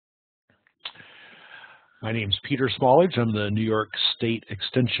My name's Peter Smallage. I'm the New York State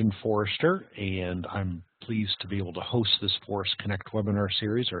Extension Forester, and I'm pleased to be able to host this Forest Connect webinar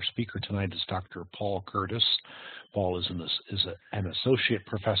series. Our speaker tonight is Dr. Paul Curtis. Paul is an associate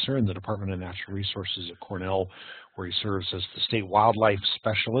professor in the Department of Natural Resources at Cornell, where he serves as the state wildlife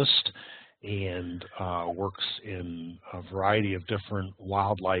specialist and works in a variety of different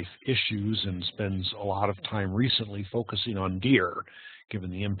wildlife issues and spends a lot of time recently focusing on deer, given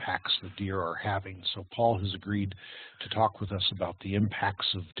the impacts that deer are having. So Paul has agreed to talk with us about the impacts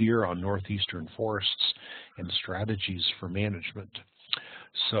of deer on northeastern forests and strategies for management.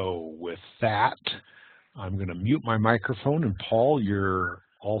 So with that, I'm going to mute my microphone, and Paul, you're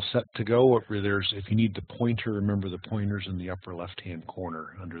all set to go. If you need the pointer, remember the pointer's in the upper left-hand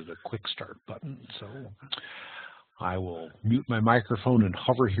corner under the quick start button. So I will mute my microphone and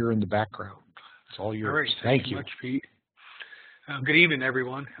hover here in the background. It's all yours. All right, Thank you. Much, Pete. Good evening,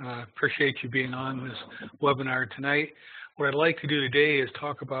 everyone. Appreciate you being on this webinar tonight. What I'd like to do today is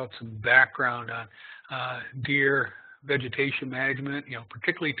talk about some background on deer vegetation management,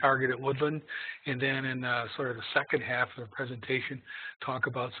 particularly targeted woodland, and then in sort of the second half of the presentation, talk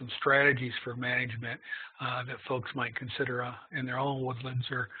about some strategies for management that folks might consider in their own woodlands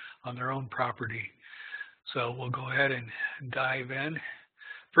or on their own property. So we'll go ahead and dive in.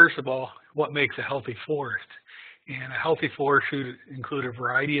 First of all, what makes a healthy forest? And a healthy forest should include a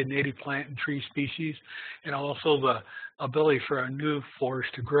variety of native plant and tree species, and also the ability for a new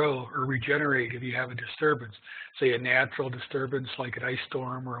forest to grow or regenerate if you have a disturbance, say a natural disturbance like an ice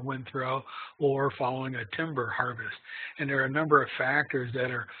storm or a wind throw, or following a timber harvest. And there are a number of factors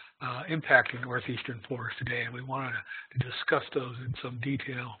that are impacting northeastern forests today, and we wanted to discuss those in some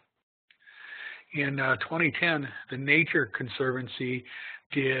detail. In 2010, the Nature Conservancy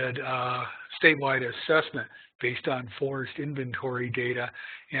did a statewide assessment based on forest inventory data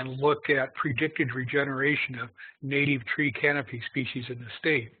and looked at predicted regeneration of native tree canopy species in the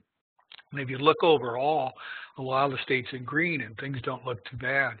state. And if you look overall, a lot of the state's in green and things don't look too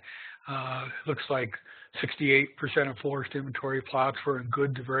bad. It looks like 68% of forest inventory plots were in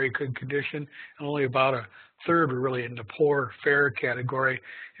good to very good condition, and only about a third were really in the poor, fair category,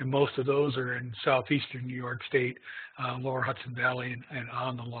 and most of those are in southeastern New York State, lower Hudson Valley, and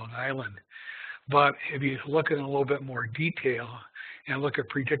on the Long Island. But if you look in a little bit more detail and look at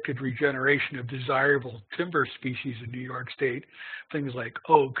predicted regeneration of desirable timber species in New York State, things like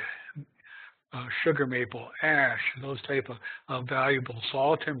oak, sugar maple, ash, those type of valuable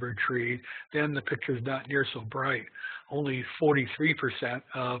saw timber trees, then the picture's not near so bright. Only 43%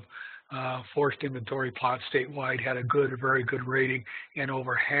 of forest inventory plots statewide had a good or very good rating, and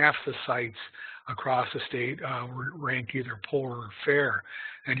over half the sites across the state were ranked either poor or fair.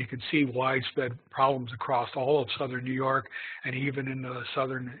 And you can see widespread problems across all of southern New York and even in the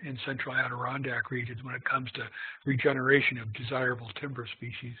southern and central Adirondack regions when it comes to regeneration of desirable timber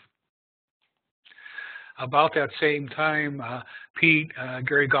species. About that same time, Pete,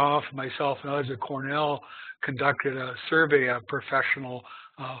 Gary Goff, myself, and others at Cornell conducted a survey of professional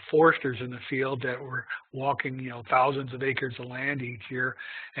foresters in the field that were walking, thousands of acres of land each year,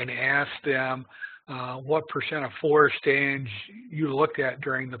 and asked them what percent of forest stands you looked at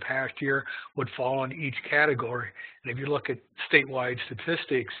during the past year would fall in each category. And if you look at statewide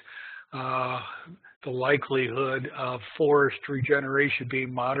statistics, the likelihood of forest regeneration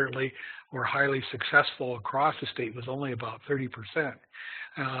being moderately or highly successful across the state was only about 30%.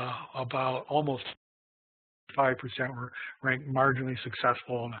 About almost 5% were ranked marginally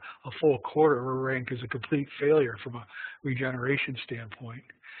successful, and a full quarter were ranked as a complete failure from a regeneration standpoint.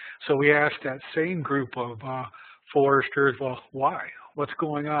 So we asked that same group of foresters, well, why? What's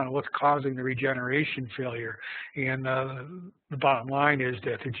going on? What's causing the regeneration failure? And the bottom line is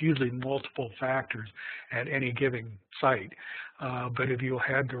that it's usually multiple factors at any given site. But if you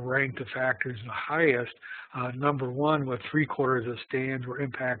had to rank the factors the highest, number one, with 3/4 of the stands were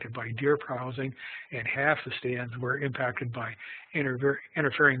impacted by deer browsing, and half the stands were impacted by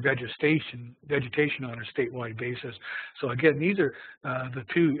interfering vegetation on a statewide basis. So again, these are the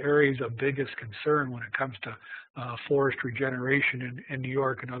two areas of biggest concern when it comes to forest regeneration in New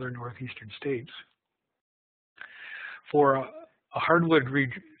York and other northeastern states. For a hardwood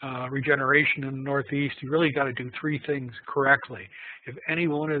regeneration in the Northeast, you really got to do three things correctly. If any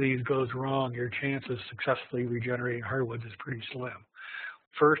one of these goes wrong, your chance of successfully regenerating hardwoods is pretty slim.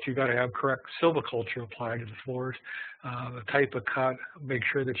 First, you've got to have correct silviculture applied to the forest, the type of cut, make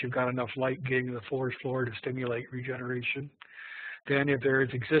sure that you've got enough light getting to the forest floor to stimulate regeneration. Then if there is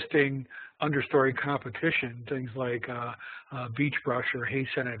existing understory competition, things like beech brush or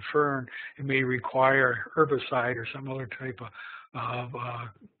hay-scented fern, it may require herbicide or some other type of of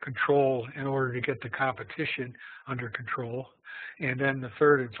control in order to get the competition under control. And then the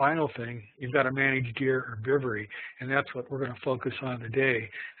third and final thing, you've got to manage deer herbivory, and that's what we're going to focus on today.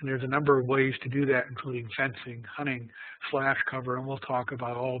 And there's a number of ways to do that, including fencing, hunting, slash cover, and we'll talk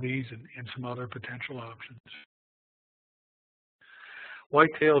about all these and some other potential options.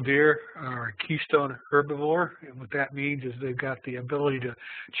 White-tailed deer are a keystone herbivore, and what that means is they've got the ability to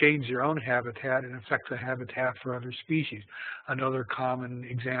change their own habitat and affect the habitat for other species. Another common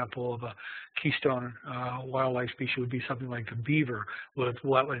example of a keystone wildlife species would be something like the beaver with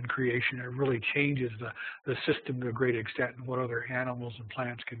wetland creation. It really changes the system to a great extent and what other animals and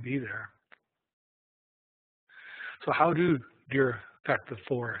plants can be there. So how do deer affect the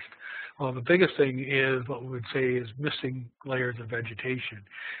forest? Well, the biggest thing is what we would say is missing layers of vegetation.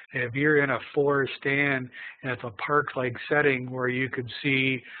 If you're in a forest stand and it's a park-like setting where you could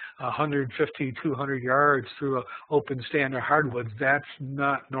see 150, 200 yards through an open stand of hardwoods, that's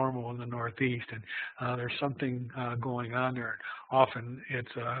not normal in the Northeast, and there's something going on there. Often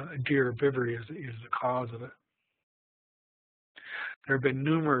it's deer herbivory is the cause of it. There have been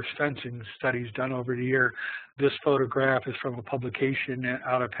numerous fencing studies done over the year. This photograph is from a publication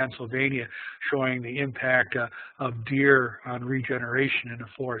out of Pennsylvania showing the impact of deer on regeneration in a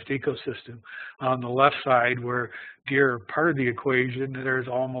forest ecosystem. On the left side, where deer are part of the equation, there's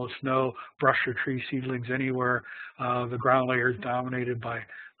almost no brush or tree seedlings anywhere. The ground layer is dominated by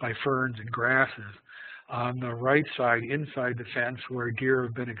ferns and grasses. On the right side, inside the fence, where deer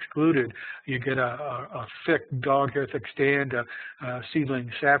have been excluded, you get a thick dog hair, thick stand,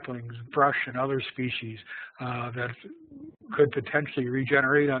 seedlings, saplings, brush, and other species that could potentially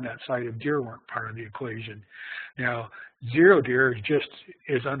regenerate on that site if deer weren't part of the equation. Now, zero deer is just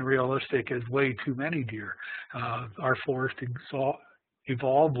as unrealistic as way too many deer. Our forest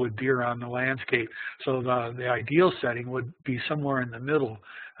evolved with deer on the landscape, so the ideal setting would be somewhere in the middle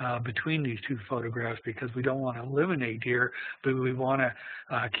between these two photographs, because we don't want to eliminate deer, but we want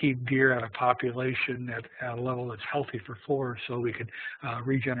to keep deer at a population at a level that's healthy for forests, so we could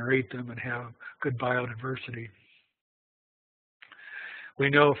regenerate them and have good biodiversity.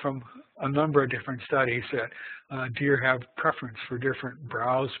 We know from a number of different studies that deer have preference for different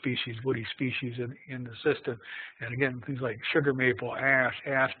browse species, woody species in the system. And again, things like sugar maple, ash,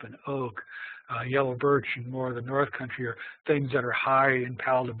 aspen, oak, yellow birch, and more of the north country are things that are high in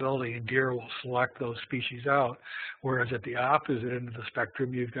palatability, and deer will select those species out. Whereas at the opposite end of the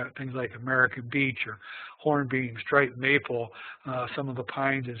spectrum, you've got things like American beech or hornbeam, striped maple, some of the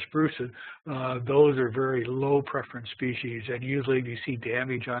pines and spruces. Those are very low preference species, and usually if you see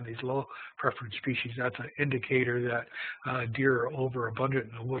damage on these low preference species, that's an indicator that deer are overabundant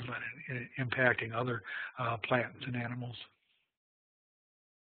in the woodland and impacting other plants and animals.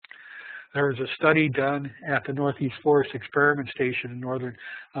 There was a study done at the Northeast Forest Experiment Station in northern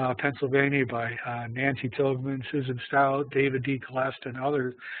Pennsylvania by Nancy Tilghman, Susan Stout, David D. Colesta, and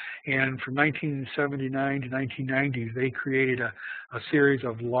others. And from 1979 to 1990, they created a series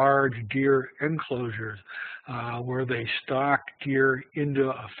of large deer enclosures where they stocked deer into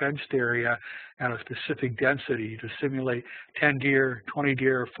a fenced area at a specific density to simulate 10 deer, 20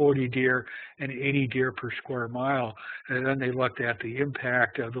 deer, 40 deer, and 80 deer per square mile. And then they looked at the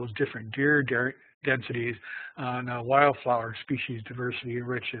impact of those different deer densities on wildflower species diversity and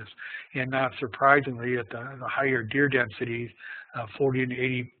richness. And not surprisingly, at the higher deer densities, 40 and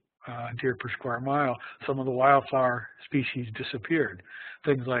 80 deer per square mile, some of the wildflower species disappeared.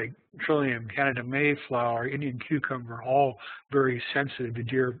 Things like trillium, Canada mayflower, Indian cucumber, all very sensitive to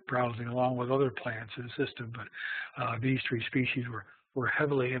deer browsing along with other plants in the system, but these three species were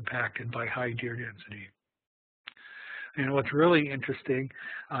heavily impacted by high deer density. And what's really interesting,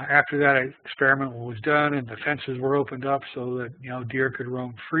 after that experiment was done and the fences were opened up so that deer could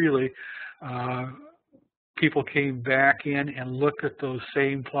roam freely, people came back in and looked at those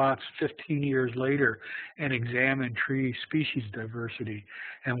same plots 15 years later and examined tree species diversity.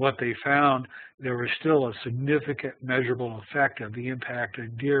 And what they found, there was still a significant measurable effect of the impact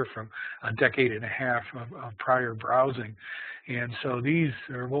of deer from a decade and a half of prior browsing. And so these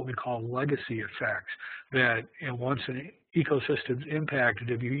are what we call legacy effects, that once an ecosystem's impacted,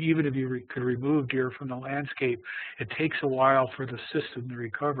 even if you could remove deer from the landscape, it takes a while for the system to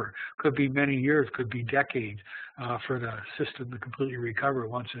recover. Could be many years, could be decades for the system to completely recover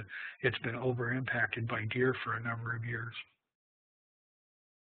once it's been over-impacted by deer for a number of years.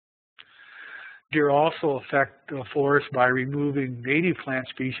 Deer also affect the forest by removing native plant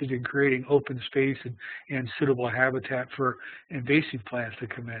species and creating open space and suitable habitat for invasive plants to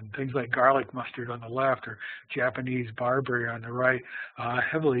come in. Things like garlic mustard on the left or Japanese barberry on the right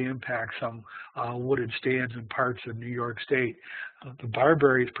heavily impact some wooded stands in parts of New York State. The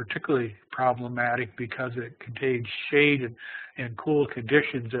barberry is particularly problematic because it contains shade and cool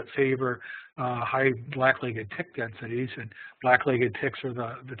conditions that favor high black-legged tick densities, and black-legged ticks are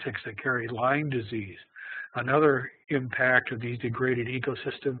the ticks that carry Lyme disease. Another impact of these degraded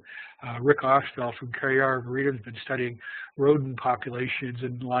ecosystem, Rick Ostfeld from Cary Arboretum has been studying rodent populations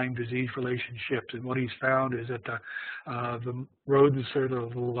and Lyme disease relationships, and what he's found is that the rodents are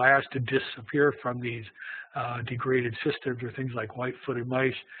the last to disappear from these degraded systems are things like white-footed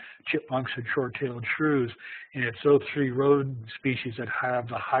mice, chipmunks, and short-tailed shrews, and it's those three rodent species that have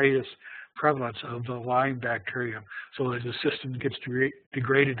the highest prevalence of the Lyme bacterium. So as the system gets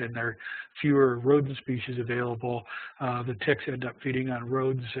degraded and there are fewer rodent species available, the ticks end up feeding on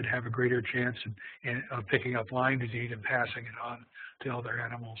rodents that have a greater chance of picking up Lyme disease and passing it on to other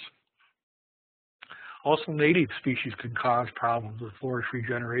animals. Also, native species can cause problems with forest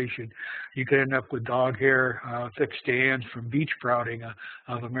regeneration. You can end up with dog hair, thick stands from beech sprouting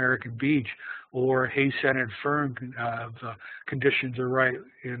of American beech, or hay-scented fern. The conditions are right,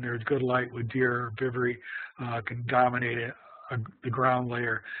 and there's good light with deer or herbivory can dominate the ground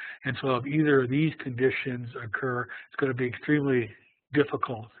layer. And so if either of these conditions occur, it's going to be extremely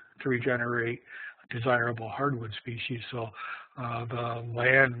difficult to regenerate desirable hardwood species. So the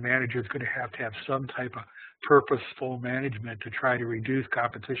land manager is going to have some type of purposeful management to try to reduce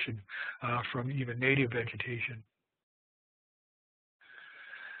competition from even native vegetation.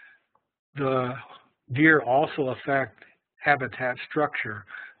 The deer also affect habitat structure.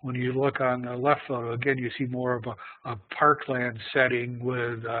 When you look on the left photo, again, you see more of a parkland setting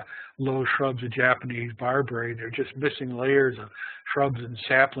with low shrubs of Japanese barberry. They're just missing layers of shrubs and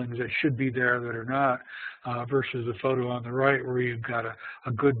saplings that should be there that are not, versus the photo on the right where you've got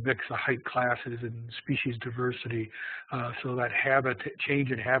a good mix of height classes and species diversity. So that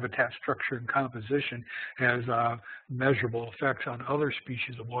change in habitat structure and composition has measurable effects on other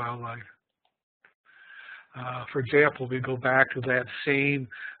species of wildlife. For example, we go back to that same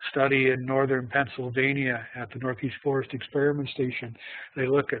study in northern Pennsylvania at the Northeast Forest Experiment Station. They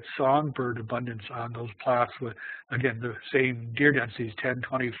look at songbird abundance on those plots with, again, the same deer densities, 10,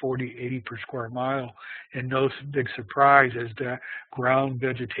 20, 40, 80 per square mile. And no big surprise as that ground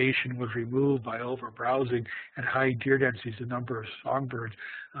vegetation was removed by overbrowsing and high deer densities, the number of songbirds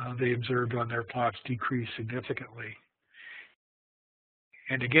they observed on their plots decreased significantly.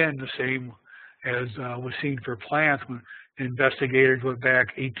 And again, the same as was seen for plants when investigators went back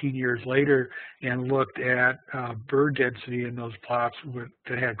 18 years later and looked at bird density in those plots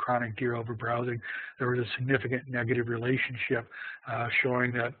that had chronic deer overbrowsing. There was a significant negative relationship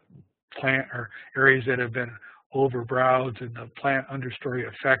showing that plant or areas that have been overbrowsed and the plant understory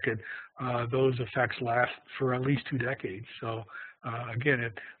affected, those effects last for at least 2 decades. So again,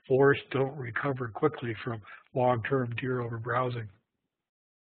 forests don't recover quickly from long-term deer overbrowsing.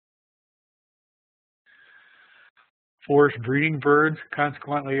 Forest breeding birds,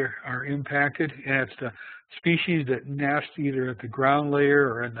 consequently, are impacted, and it's the species that nest either at the ground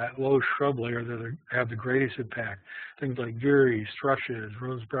layer or in that low shrub layer that have the greatest impact. Things like veeries, thrushes,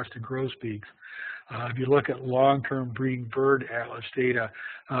 rose-breasted grosbeaks. If you look at long-term breeding bird atlas data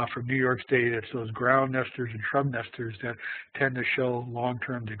from New York State, it's those ground nesters and shrub nesters that tend to show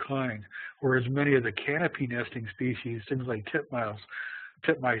long-term decline, whereas many of the canopy nesting species, things like titmice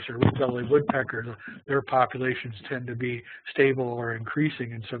or red-bellied woodpeckers, their populations tend to be stable or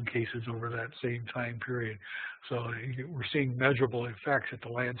increasing in some cases over that same time period. So we're seeing measurable effects at the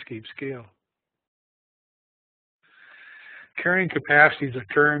landscape scale. Carrying capacity is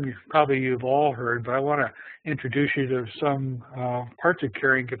a term you've all heard, but I want to introduce you to some parts of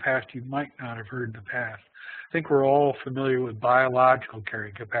carrying capacity you might not have heard in the past. I think we're all familiar with biological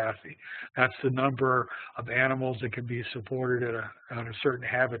carrying capacity. That's the number of animals that can be supported at a certain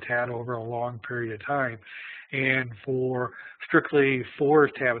habitat over a long period of time. And for strictly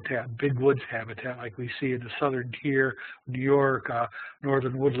forest habitat, big woods habitat, like we see in the southern tier, New York,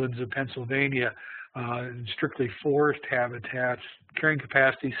 northern woodlands of Pennsylvania, strictly forest habitats, carrying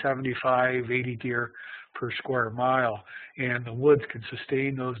capacity 75, 80 deer per square mile, and the woods can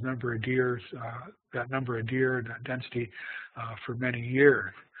sustain those number of deer, that number of deer and that density for many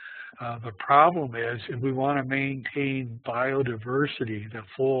years. The problem is if we want to maintain biodiversity, the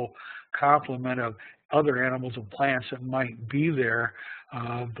full complement of other animals and plants that might be there,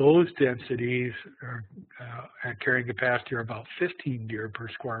 those densities are, at carrying capacity are about 15 deer per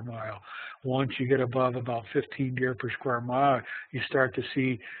square mile. Once you get above about 15 deer per square mile, you start to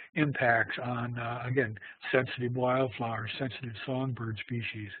see impacts on, again, sensitive wildflowers, sensitive songbird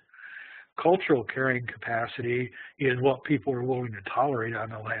species. Cultural carrying capacity is what people are willing to tolerate on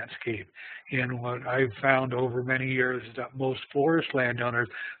the landscape. And what I've found over many years is that most forest landowners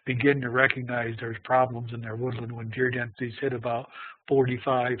begin to recognize there's problems in their woodland when deer densities hit about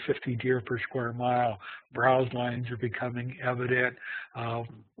 45, 50 deer per square mile. Browse lines are becoming evident.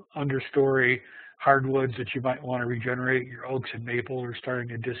 Understory hardwoods that you might want to regenerate, your oaks and maple, are starting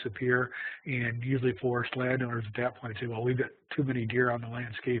to disappear, and usually forest landowners at that point say, well, we've got too many deer on the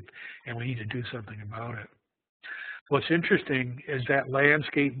landscape and we need to do something about it. What's interesting is that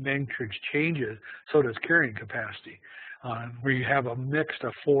landscape matrix changes, so does carrying capacity. Where you have a mix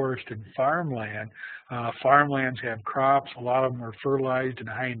of forest and farmland. Farmlands have crops. A lot of them are fertilized and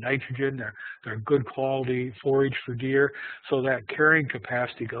high in nitrogen. They're good quality forage for deer. So that carrying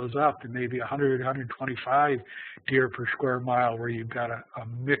capacity goes up to maybe 100, 125 deer per square mile, where you've got a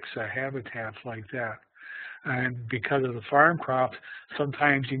mix of habitats like that. And because of the farm crops,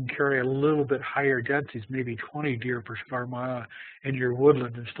 sometimes you can carry a little bit higher densities, maybe 20 deer per square mile in your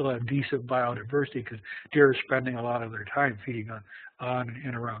woodland, and still have decent biodiversity because deer are spending a lot of their time feeding on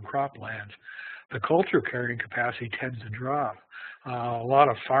and around croplands. The cultural carrying capacity tends to drop. A lot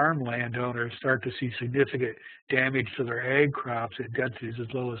of farm landowners start to see significant damage to their ag crops at densities as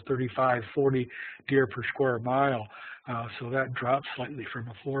low as 35, 40 deer per square mile. So that drops slightly from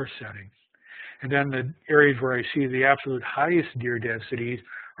a forest setting. And then the areas where I see the absolute highest deer densities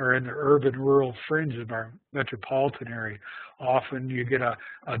are in the urban-rural fringe of our metropolitan area. Often you get a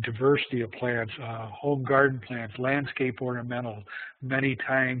diversity of plants, home garden plants, landscape ornamentals. Many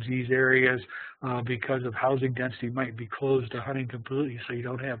times these areas, because of housing density, might be closed to hunting completely, so you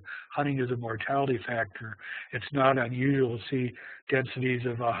don't have hunting as a mortality factor. It's not unusual to see densities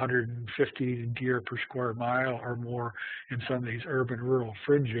of 150 deer per square mile or more in some of these urban-rural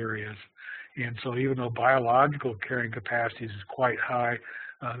fringe areas. And so even though biological carrying capacity is quite high,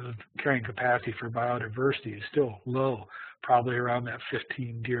 the carrying capacity for biodiversity is still low, probably around that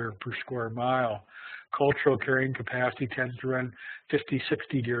 15 deer per square mile. Cultural carrying capacity tends to run 50,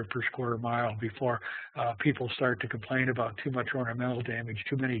 60 deer per square mile before people start to complain about too much ornamental damage,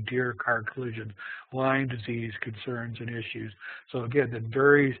 too many deer car collisions, Lyme disease concerns and issues. So again, it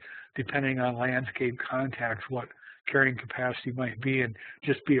varies depending on landscape context what carrying capacity might be, and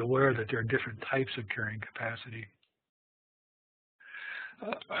just be aware that there are different types of carrying capacity.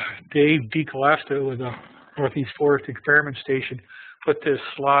 Dave DiColesta with the Northeast Forest Experiment Station put this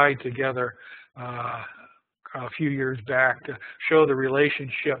slide together a few years back to show the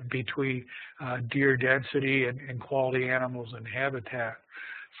relationship between deer density and quality animals and habitat.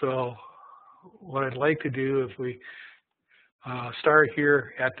 So what I'd like to do, if we start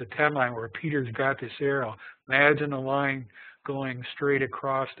here at the 10 line where Peter's got this arrow. Imagine a line going straight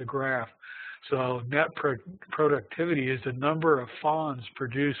across the graph. So net productivity is the number of fawns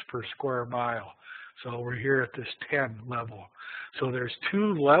produced per square mile. So we're here at this 10 level. So there's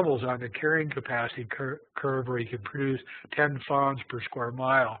two levels on the carrying capacity curve where you can produce 10 fawns per square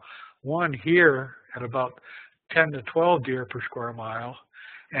mile. One here at about 10 to 12 deer per square mile,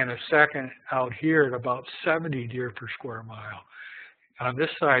 and a second out here at about 70 deer per square mile. On this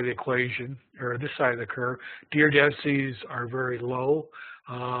side of the equation, or this side of the curve, deer densities are very low.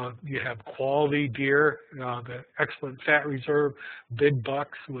 You have quality deer, the excellent fat reserve, big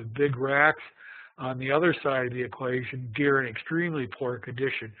bucks with big racks. On the other side of the equation, deer in extremely poor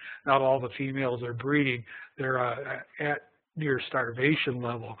condition. Not all the females are breeding. They're at near starvation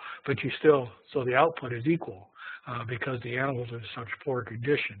level, but you still, so the output is equal. Because the animals are in such poor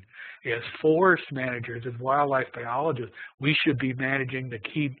condition. As forest managers, as wildlife biologists, we should be managing to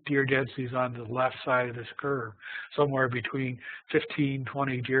keep deer densities on the left side of this curve, somewhere between 15,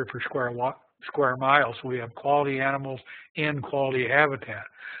 20 deer per square mile, so we have quality animals and quality habitat.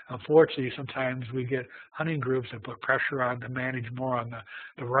 Unfortunately, sometimes we get hunting groups that put pressure on to manage more on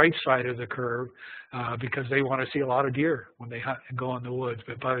the right side of the curve because they want to see a lot of deer when they hunt and go in the woods.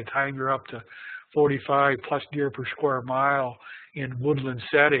 But by the time you're up to 45 plus deer per square mile in woodland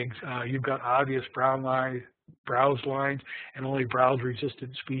settings, you've got obvious browse lines, and only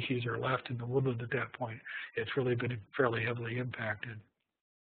browse-resistant species are left in the woodland at that point. It's really been fairly heavily impacted.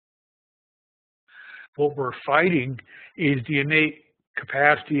 What we're fighting is the innate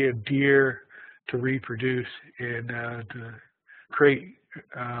capacity of deer to reproduce and to create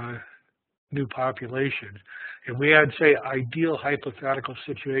new populations. If we had, say, ideal hypothetical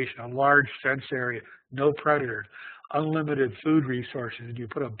situation, a large fence area, no predators, unlimited food resources, and you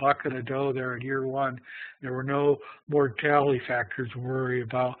put a bucket of doe there in year 1, there were no mortality factors to worry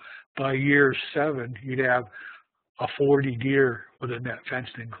about. By year 7, you'd have a 40 deer within that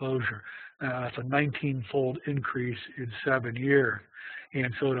fenced enclosure. That's a 19-fold increase in 7 years.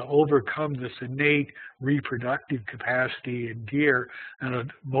 And so to overcome this innate reproductive capacity in deer,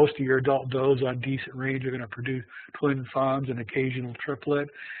 and most of your adult does on decent range are going to produce twin fawns and occasional triplet,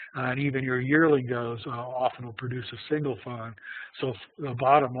 and even your yearling does often will produce a single fawn. So the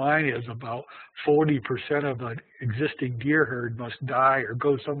bottom line is about 40% of the existing deer herd must die or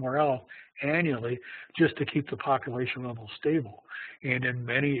go somewhere else annually just to keep the population level stable. And in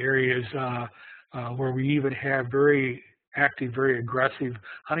many areas where we even have very active, very aggressive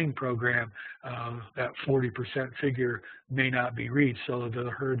hunting program, that 40% figure may not be reached, so the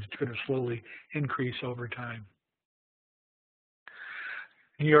herd's going to slowly increase over time.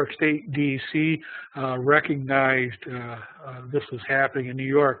 New York State DEC recognized this was happening in New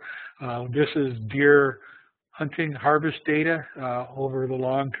York. This is deer hunting harvest data over the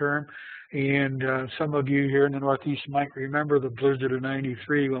long term. And some of you here in the Northeast might remember the blizzard of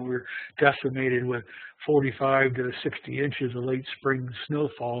 '93 when we were decimated with 45 to 60 inches of late spring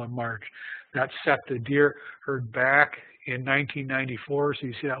snowfall in March. That set the deer herd back in 1994, so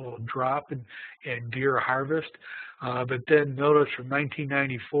you see that little drop in deer harvest. But then notice from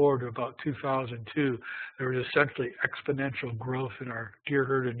 1994 to about 2002, there was essentially exponential growth in our deer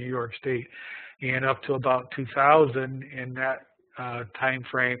herd in New York State. And up to about 2000, in that time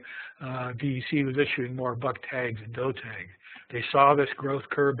frame, DEC was issuing more buck tags and doe tags. They saw this growth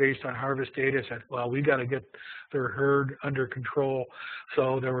curve based on harvest data, said, well, we got to get their herd under control.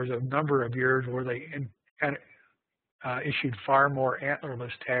 So there was a number of years where they issued far more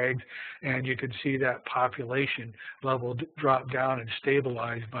antlerless tags, and you can see that population level drop down and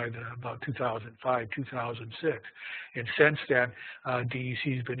stabilize by about 2005, 2006. And since then,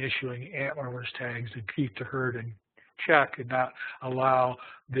 DEC has been issuing antlerless tags to keep the herd in check and not allow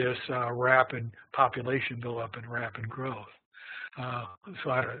this rapid population buildup and rapid growth.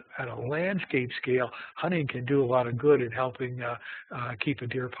 So at a landscape scale, hunting can do a lot of good in helping keep a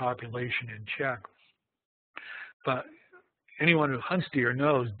deer population in check. But anyone who hunts deer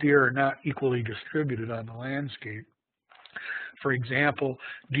knows deer are not equally distributed on the landscape. For example,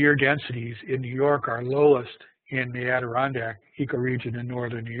 deer densities in New York are lowest in the Adirondack ecoregion in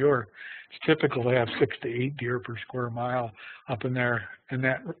northern New York. It's typical to have 6 to 8 deer per square mile up in there in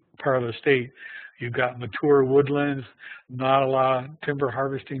that part of the state. You've got mature woodlands, not a lot of timber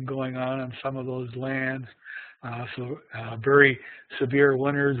harvesting going on some of those lands. So very severe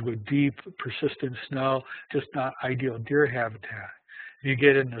winters with deep, persistent snow, just not ideal deer habitat. You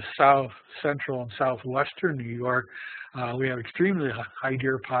get into south central and southwestern New York, we have extremely high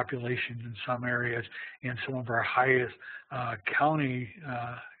deer populations in some areas, and some of our highest county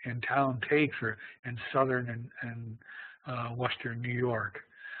and town takes are in southern and western New York.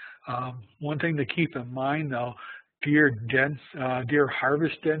 One thing to keep in mind, though, deer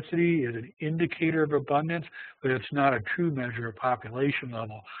harvest density is an indicator of abundance, but it's not a true measure of population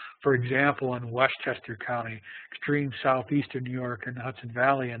level. For example, in Westchester County, extreme southeastern New York, and the Hudson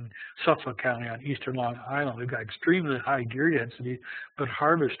Valley, and Suffolk County on eastern Long Island, we've got extremely high deer density, but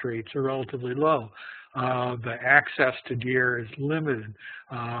harvest rates are relatively low. The access to deer is limited.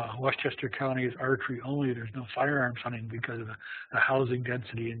 Westchester County is archery only. There's no firearms hunting because of the housing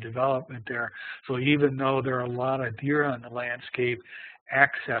density and development there. So even though there are a lot of deer on the landscape,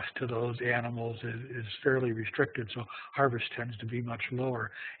 access to those animals is fairly restricted, so harvest tends to be much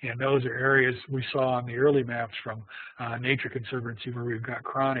lower. And those are areas we saw on the early maps from Nature Conservancy where we've got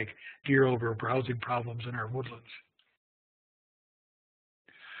chronic deer overbrowsing problems in our woodlands.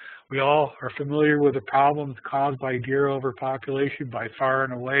 We all are familiar with the problems caused by deer overpopulation. By far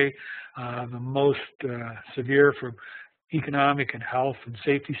and away, the most severe from economic and health and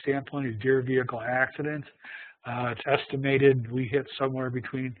safety standpoint is deer vehicle accidents. It's estimated we hit somewhere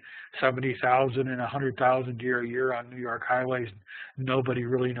between 70,000 and 100,000 deer a year on New York highways. Nobody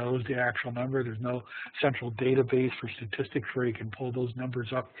really knows the actual number. There's no central database for statistics where you can pull those numbers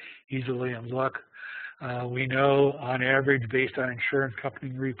up easily and look. We know on average, based on insurance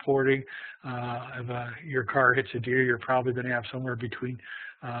company reporting, if your car hits a deer, you're probably going to have somewhere between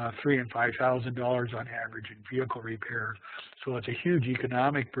 $3,000 and $5,000 on average in vehicle repairs. So it's a huge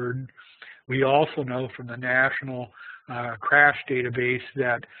economic burden. We also know from the National Crash Database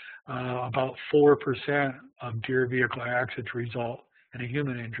that about 4% of deer vehicle accidents result and a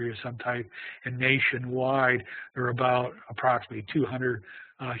human injury of some type. And nationwide, there are about approximately 200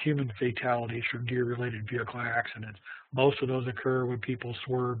 human fatalities from deer-related vehicle accidents. Most of those occur when people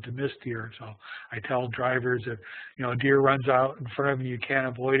swerve to miss deer. So I tell drivers, if a deer runs out in front of you, you can't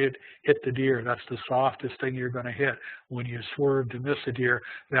avoid it, hit the deer. That's the softest thing you're going to hit. When you swerve to miss a deer,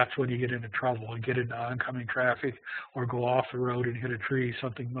 that's when you get into trouble and get into oncoming traffic or go off the road and hit a tree,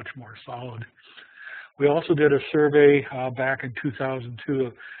 something much more solid. We also did a survey back in 2002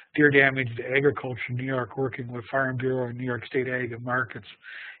 of deer damage to agriculture in New York, working with Farm Bureau and New York State Ag and Markets.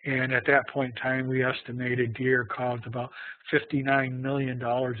 And at that point in time, we estimated deer caused about $59 million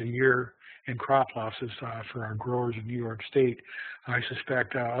a year in crop losses for our growers in New York State. I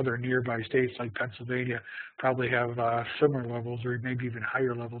suspect other nearby states like Pennsylvania probably have similar levels or maybe even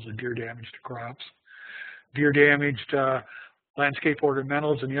higher levels of deer damage to crops. Deer damaged landscape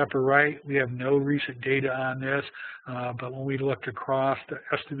ornamentals in the upper right, we have no recent data on this, but when we looked across the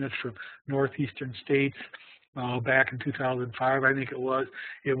estimates from northeastern states back in 2005, I think it was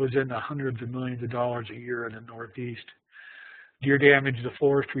in the hundreds of millions of dollars a year in the Northeast. Deer damage to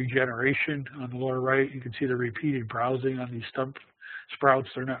forest regeneration on the lower right. You can see the repeated browsing on these stump sprouts.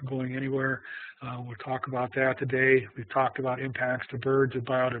 They're not going anywhere. We'll talk about that today. We've talked about impacts to birds and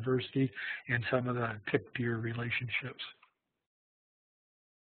biodiversity and some of the tick-deer relationships.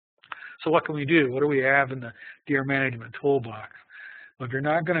 So what can we do? What do we have in the deer management toolbox? Well, if you're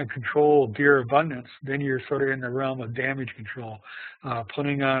not going to control deer abundance, then you're sort of in the realm of damage control.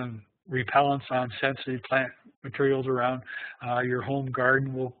 Putting on repellents on sensitive plant materials around your home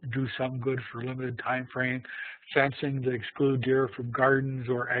garden will do some good for a limited time frame. Fencing to exclude deer from gardens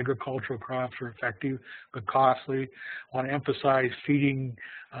or agricultural crops are effective but costly. I want to emphasize feeding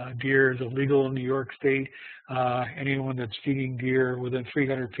deer is illegal in New York State. Anyone that's feeding deer within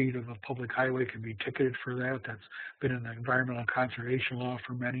 300 feet of a public highway can be ticketed for that. That's been in the environmental conservation law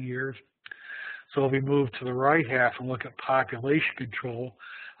for many years. So if we move to the right half and look at population control,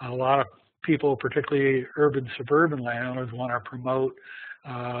 a lot of people, particularly urban suburban landowners, want to promote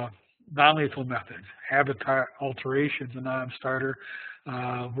non-lethal methods. Habitat alteration is a non-starter.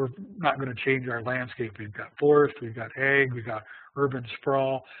 We're not going to change our landscape. We've got forest, we've got ag, we've got urban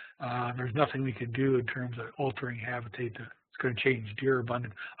sprawl. There's nothing we can do in terms of altering habitat that's going to change deer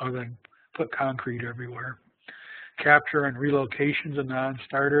abundance other than put concrete everywhere. Capture and relocation is a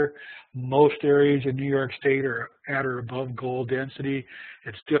non-starter. Most areas in New York State are at or above goal density.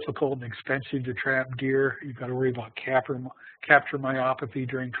 It's difficult and expensive to trap deer. You've got to worry about capture myopathy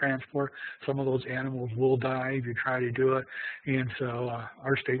during transport. Some of those animals will die if you try to do it. And so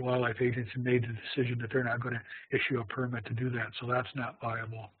our state wildlife agency made the decision that they're not going to issue a permit to do that. So that's not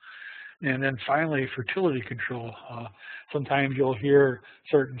viable. And then finally, fertility control. Sometimes you'll hear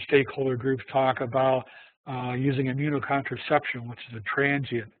certain stakeholder groups talk about using immunocontraception, which is a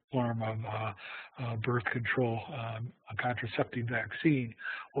transient form of birth control, a contraceptive vaccine,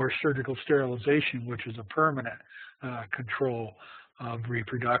 or surgical sterilization, which is a permanent control of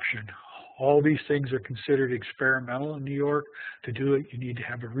reproduction. All these things are considered experimental in New York. To do it, you need to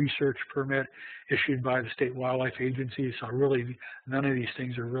have a research permit issued by the State Wildlife Agency. So really, none of these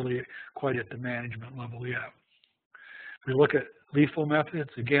things are really quite at the management level yet. If we look at lethal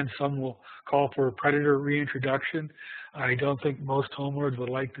methods, again, some will call for a predator reintroduction. I don't think most homeowners would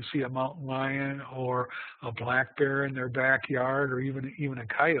like to see a mountain lion or a black bear in their backyard, or even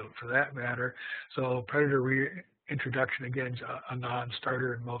a coyote for that matter. So predator reintroduction, again, is a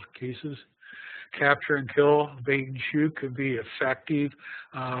non-starter in most cases. Capture and kill, bait and shoot, could be effective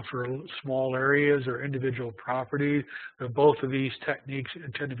for small areas or individual properties, but both of these techniques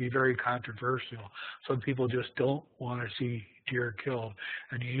tend to be very controversial. Some people just don't want to see deer killed,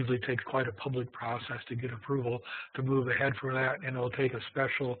 and it usually takes quite a public process to get approval to move ahead for that, and it'll take a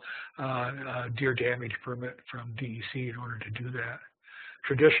special deer damage permit from DEC in order to do that.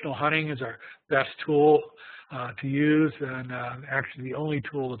 Traditional hunting is our best tool to use, and actually the only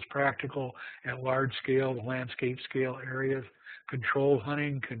tool that's practical at large scale, the landscape scale areas. Controlled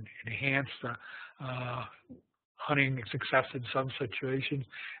hunting can enhance the hunting success in some situations,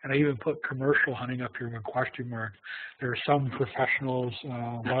 and I even put commercial hunting up here with question marks. There are some professionals,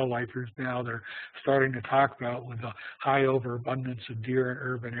 wildlifers now, they're starting to talk about, with the high overabundance of deer in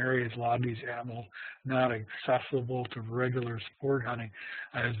urban areas, a lot of these animals not accessible to regular sport hunting,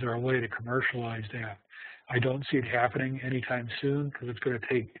 as there a way to commercialize that. I don't see it happening anytime soon, because it's going to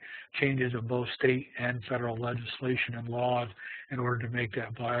take changes in both state and federal legislation and laws in order to make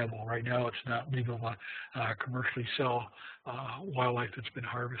that viable. Right now, it's not legal to commercially sell wildlife that's been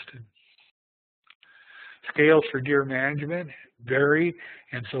harvested. Scales for deer management vary,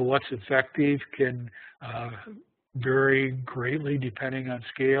 and so what's effective can vary greatly depending on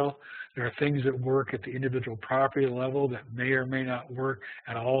scale. There are things that work at the individual property level that may or may not work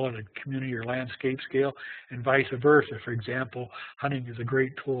at all at a community or landscape scale, and vice versa. For example, hunting is a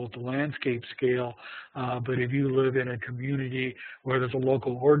great tool at the landscape scale, but if you live in a community where there's a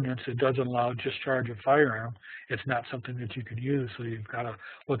local ordinance that doesn't allow discharge of firearm, it's not something that you can use, so you've got to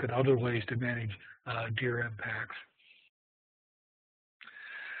look at other ways to manage deer impacts.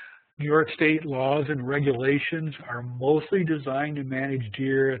 New York State laws and regulations are mostly designed to manage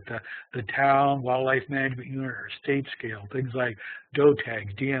deer at the town, wildlife management unit, or state scale. Things like doe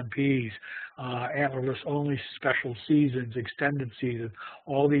tags, DMPs, antlerless only special seasons, extended seasons,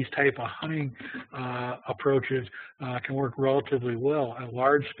 all these type of hunting approaches can work relatively well at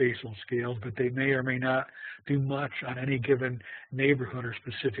large spatial scales, but they may or may not do much on any given neighborhood or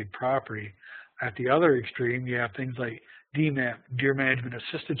specific property. At the other extreme, you have things like DMAP, Deer Management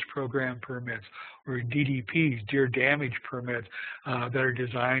Assistance Program permits, or DDPs, deer damage permits, that are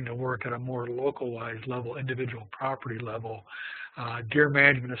designed to work at a more localized level, individual property level. Deer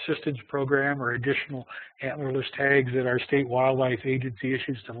Management Assistance Program, or additional antlerless tags that our state wildlife agency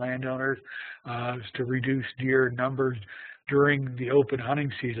issues to landowners is to reduce deer numbers during the open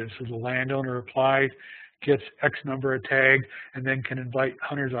hunting season. So the landowner applies, gets X number of tags, and then can invite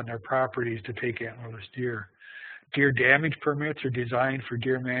hunters on their properties to take antlerless deer. Deer damage permits are designed for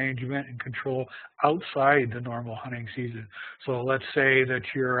deer management and control outside the normal hunting season. So let's say that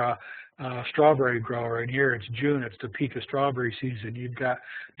you're a strawberry grower, and here it's June, it's the peak of strawberry season. You've got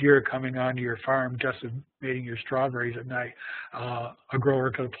deer coming onto your farm decimating your strawberries at night. A grower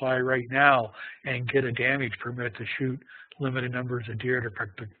could apply right now and get a damage permit to shoot limited numbers of deer to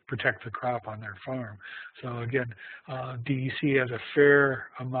protect the crop on their farm. So again, DEC has a fair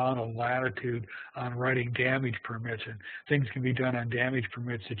amount of latitude on writing damage permits, and things can be done on damage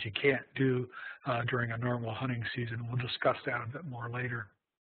permits that you can't do during a normal hunting season. We'll discuss that a bit more later.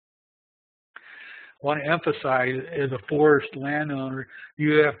 I want to emphasize, as a forest landowner,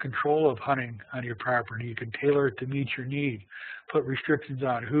 you have control of hunting on your property. You can tailor it to meet your needs, put restrictions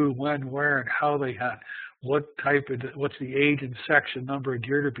on who, when, where, and how they hunt, what's the age and sex and number of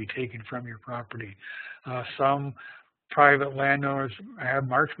deer to be taken from your property. Some private landowners have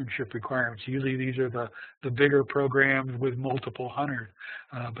marksmanship requirements. Usually these are the bigger programs with multiple hunters,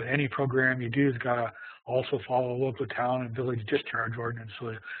 but any program you do has got to also follow local town and village discharge ordinance.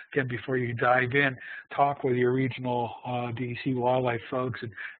 So again, before you dive in, talk with your regional DEC wildlife folks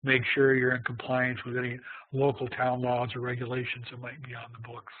and make sure you're in compliance with any local town laws or regulations that might be on the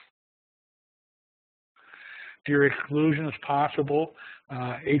books. Deer exclusion is possible.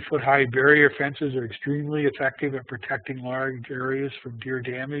 8-foot high barrier fences are extremely effective at protecting large areas from deer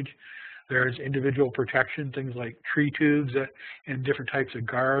damage. There's individual protection, things like tree tubes and different types of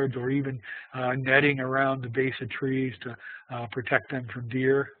guards, or even netting around the base of trees to protect them from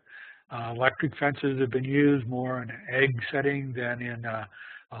deer. Electric fences have been used more in an egg setting than in a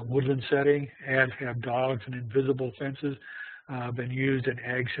woodland setting, as have dogs and invisible fences. Been used in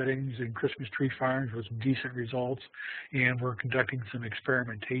ag settings and Christmas tree farms with some decent results, and we're conducting some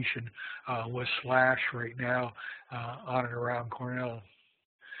experimentation with slash right now on and around Cornell.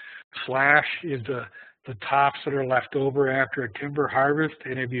 Slash is the tops that are left over after a timber harvest,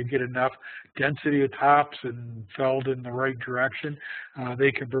 and if you get enough density of tops and felled in the right direction,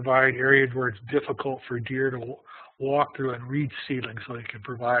 they can provide areas where it's difficult for deer to walk through and reach seedlings, so they can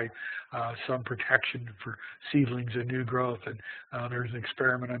provide some protection for seedlings and new growth. And there's an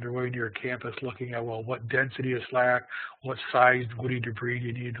experiment underway near campus looking at, well, what density of slack, what sized woody debris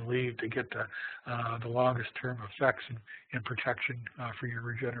you need to leave to get the longest term effects and protection for your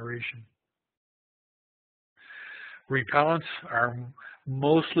regeneration. Repellents are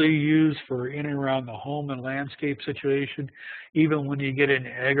mostly used for in and around the home and landscape situation. Even when you get into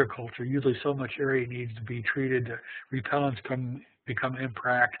agriculture, usually so much area needs to be treated that repellents become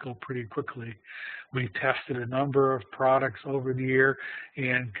impractical pretty quickly. We've tested a number of products over the year,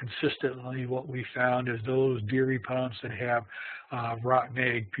 and consistently what we found is those deer repellents that have rotten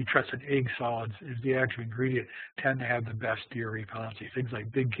egg, putrescent egg solids is the active ingredient, tend to have the best deer repellency. Things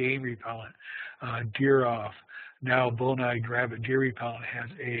like big game repellent, deer off, now bone-eyed rabbit deer repellent has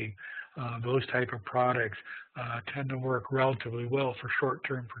egg. Those type of products tend to work relatively well for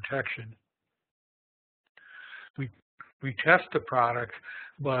short-term protection. We test the product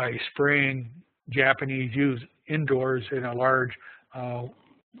by spraying Japanese ewes indoors in a large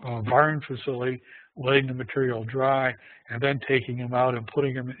barn facility, letting the material dry, and then taking them out and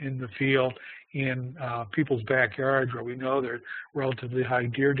putting them in the field in people's backyards where we know there's relatively high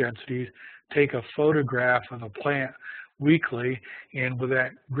deer densities. Take a photograph of a plant weekly, and with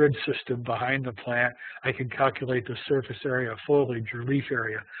that grid system behind the plant, I can calculate the surface area of foliage or leaf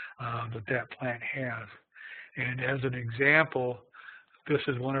area that plant has. And as an example, this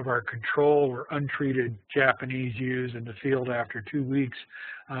is one of our control or untreated Japanese ewes in the field after 2 weeks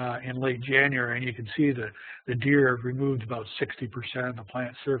in late January, and you can see the deer have removed about 60% of the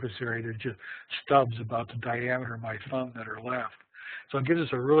plant surface area. They're just stubs about the diameter of my thumb that are left. So it gives us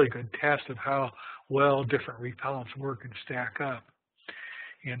a really good test of how well different repellents work and stack up.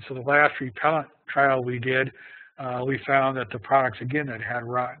 And so the last repellent trial we did, we found that the products, again, that had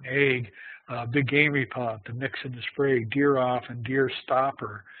rotten egg, big game repellent, the mix and the spray, deer off and deer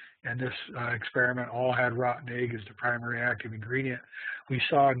stopper, and this experiment all had rotten egg as the primary active ingredient. We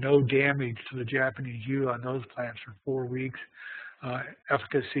saw no damage to the Japanese ewe on those plants for 4 weeks.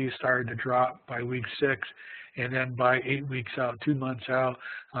 Efficacy started to drop by week 6, and then by 8 weeks out, 2 months out,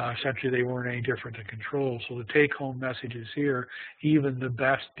 essentially they weren't any different than control. So the take-home message is here: even the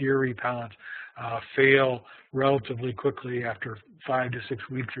best deer repellents fail relatively quickly after 5 to 6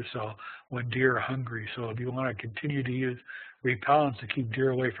 weeks or so when deer are hungry. So if you want to continue to use repellents to keep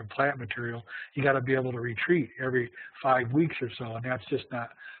deer away from plant material, you got to be able to retreat every 5 weeks or so, and that's just not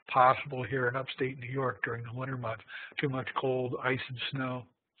possible here in upstate New York during the winter months. Too much cold, ice, and snow.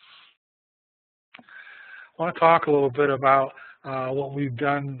 I want to talk a little bit about what we've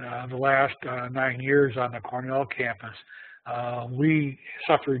done the last 9 years on the Cornell campus. We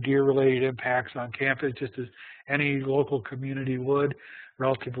suffer deer-related impacts on campus just as any local community would.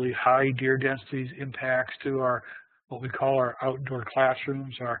 Relatively high deer densities impacts to our what we call our outdoor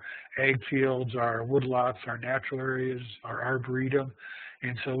classrooms, our ag fields, our woodlots, our natural areas, our arboretum.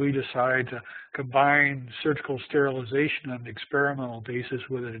 And so we decided to combine surgical sterilization on an experimental basis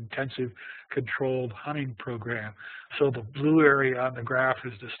with an intensive controlled hunting program. So the blue area on the graph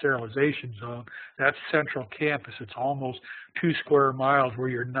is the sterilization zone. That's central campus. It's almost 2 square miles where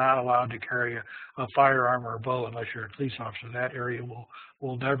you're not allowed to carry a firearm or a bow unless you're a police officer. That area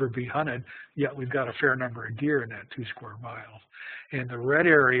will never be hunted, yet we've got a fair number of deer in that 2 square miles. And the red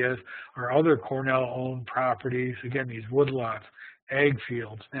areas are other Cornell-owned properties, again, these woodlots, ag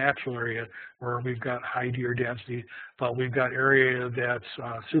fields, natural area where we've got high deer density, but we've got area that's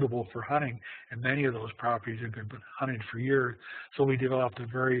suitable for hunting, and many of those properties have been hunted for years. So we developed a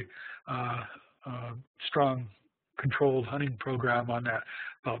very strong controlled hunting program on that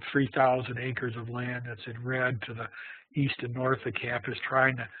about 3,000 acres of land that's in red to the east and north of campus,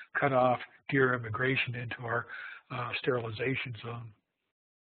 trying to cut off deer immigration into our sterilization zone.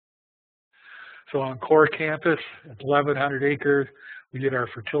 So on core campus, at 1,100 acres, we did our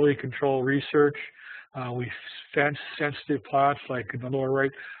fertility control research. We fenced sensitive plots, like in the lower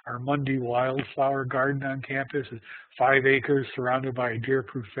right, our Mundy wildflower garden on campus is 5 acres surrounded by a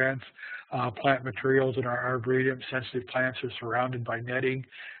deer-proof fence. Plant materials in our arboretum, sensitive plants are surrounded by netting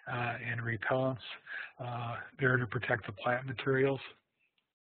and repellents there to protect the plant materials.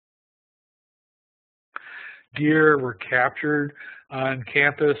 Deer were captured on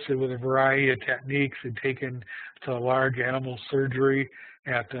campus with a variety of techniques and taken to large animal surgery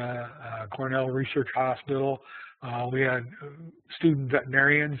at the Cornell Research Hospital. We had student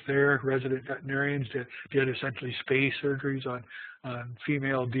veterinarians there, resident veterinarians that did essentially space surgeries on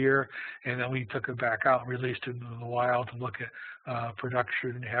female deer, and then we took it back out and released it into the wild to look at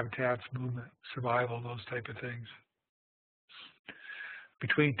production, habitats, movement, survival, those type of things.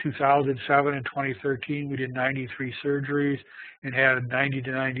 Between 2007 and 2013, we did 93 surgeries and had 90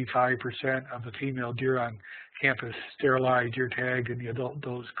 to 95% of the female deer on campus sterilized, deer tagged, and the adult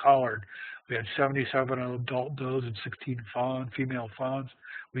does collared. We had 77 adult does and 16 female fawns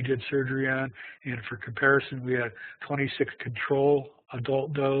we did surgery on. And for comparison, we had 26 control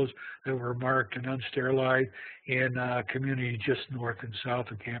adult does that were marked and unsterilized in communities just north and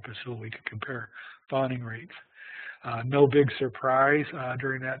south of campus so we could compare fawning rates. No big surprise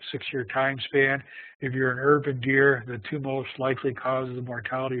during that 6-year time span. If you're an urban deer, the 2 most likely causes of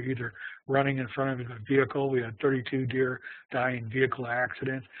mortality are either running in front of a vehicle. We had 32 deer die in vehicle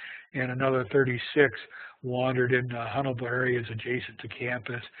accidents, and another 36 wandered into huntable areas adjacent to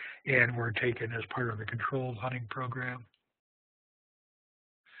campus and were taken as part of the controlled hunting program.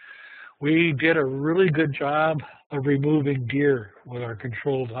 We did a really good job of removing deer with our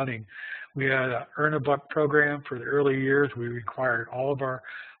controlled hunting. We had an earn a buck program for the early years. We required all of our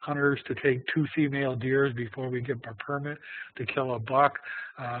hunters to take 2 female deers before we give them a permit to kill a buck.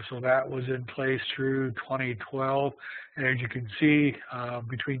 So that was in place through 2012. And as you can see,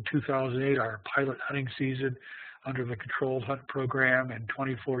 between 2008, our pilot hunting season, under the controlled hunt program. In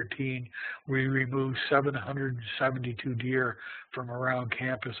 2014, we removed 772 deer from around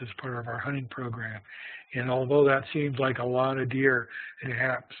campus as part of our hunting program. And although that seems like a lot of deer, it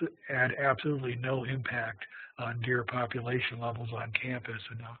had absolutely no impact on deer population levels on campus.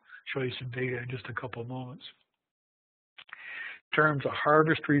 And I'll show you some data in just a couple of moments. In terms of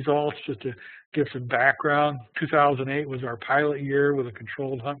harvest results, just to give some background, 2008 was our pilot year with a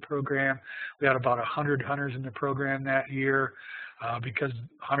controlled hunt program. We had about 100 hunters in the program that year. Because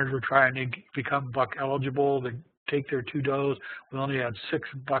hunters were trying to become buck eligible, to take their 2 does. We only had 6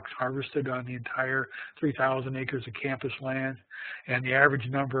 bucks harvested on the entire 3,000 acres of campus land, and the average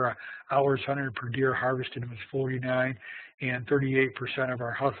number of hours hunted per deer harvested was 49, and 38% of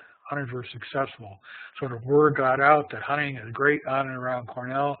our hunters were successful. So the word got out that hunting is great on and around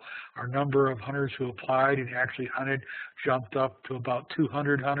Cornell. Our number of hunters who applied and actually hunted jumped up to about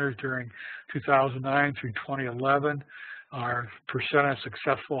 200 hunters during 2009 through 2011. Our percent of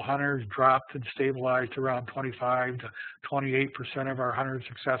successful hunters dropped and stabilized around 25 to 28% of our hunters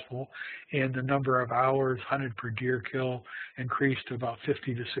successful, and the number of hours hunted per deer kill increased to about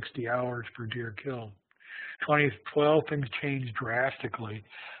 50 to 60 hours per deer kill. 2012, things changed drastically.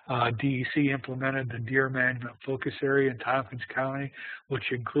 DEC implemented the Deer Management Focus Area in Tompkins County,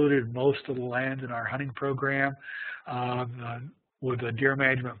 which included most of the land in our hunting program. With the Deer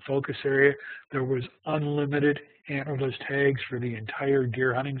Management Focus Area, there was unlimited antlerless tags for the entire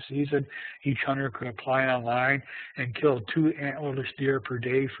deer hunting season. Each hunter could apply online and kill 2 antlerless deer per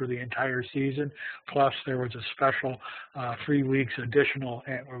day for the entire season. Plus, there was a special 3 weeks additional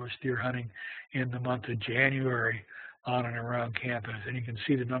antlerless deer hunting in the month of January on and around campus. And you can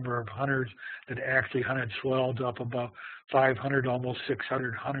see the number of hunters that actually hunted swelled up about 500, almost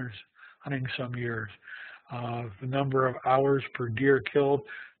 600 hunters hunting some years. The number of hours per deer killed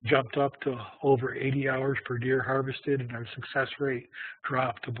jumped up to over 80 hours per deer harvested, and our success rate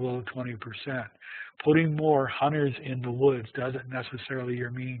dropped to below 20%. Putting more hunters in the woods doesn't necessarily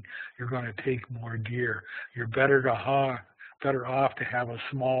mean you're going to take more deer. You're better off to have a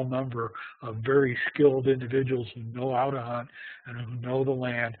small number of very skilled individuals who know how to hunt and who know the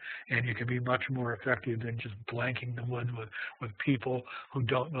land, and you can be much more effective than just blanking the woods with people who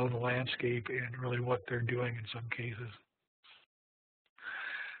don't know the landscape and really what they're doing in some cases.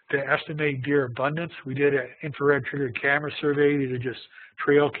 To estimate deer abundance, we did an infrared triggered camera survey. These are just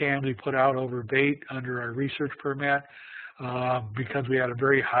trail cams we put out over bait under our research permit. Because we had a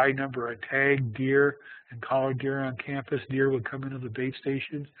very high number of tagged deer and collared deer on campus, deer would come into the bait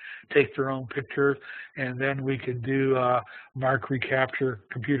stations, take their own pictures, and then we could do mark recapture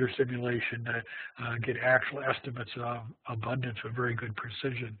computer simulation to get actual estimates of abundance with very good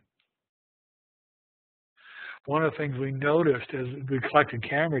precision. One of the things we noticed as we collected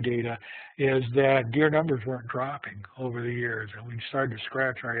camera data is that deer numbers weren't dropping over the years, and we started to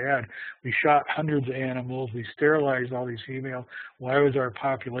scratch our head. We shot hundreds of animals, we sterilized all these females. Why was our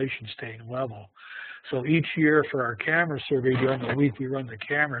population staying level? So each year for our camera survey, during the week we run the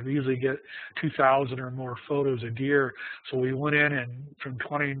camera, we usually get 2,000 or more photos of deer. So we went in and from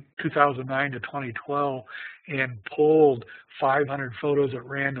 2009 to 2012 and pulled 500 photos at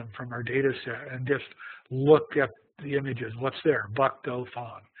random from our data set and just looked at the images, what's there, buck, doe,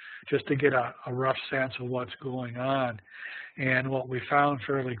 fawn, just to get a rough sense of what's going on. And what we found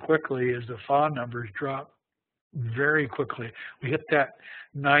fairly quickly is the fawn numbers dropped very quickly. We hit that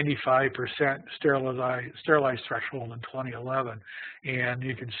 95% sterilized threshold in 2011, and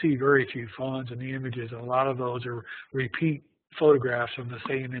you can see very few fawns in the images. A lot of those are repeat photographs of the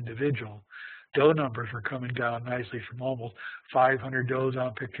same individual. Doe numbers were coming down nicely from almost 500 does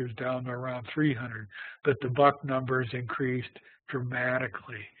on pictures down to around 300, but the buck numbers increased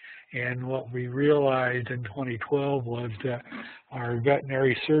dramatically. And what we realized in 2012 was that our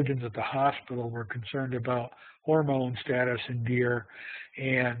veterinary surgeons at the hospital were concerned about hormone status in deer,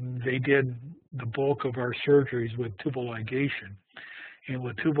 and they did the bulk of our surgeries with tubal ligation. And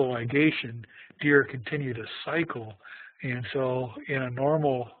with tubal ligation, deer continue to cycle, and so in a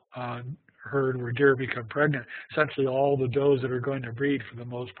normal herd where deer become pregnant, essentially all the does that are going to breed for the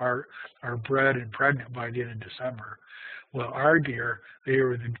most part are bred and pregnant by the end of December. Well, our deer,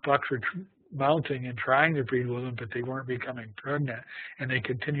 the bucks were mounting and trying to breed with them, but they weren't becoming pregnant, and they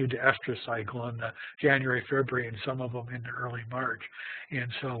continued to estrus cycle in January, February, and some of them into early March. And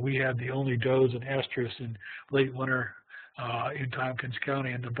so we had the only does in estrus in late winter in Tompkins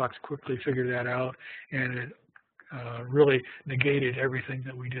County, and the bucks quickly figured that out, and it really negated everything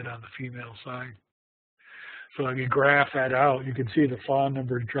that we did on the female side. So if you graph that out, you can see the fawn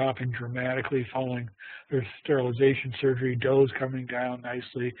numbers dropping dramatically following their sterilization surgery, does coming down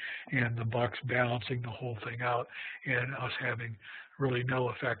nicely, and the bucks balancing the whole thing out, and us having really no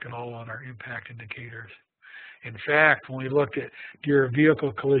effect at all on our impact indicators. In fact, when we looked at deer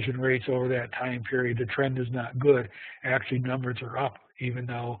vehicle collision rates over that time period, the trend is not good. Actually, numbers are up, even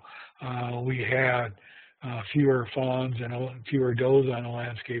though we had fewer fawns and fewer does on the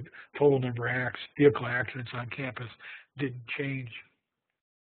landscape. Total number of vehicle accidents on campus didn't change.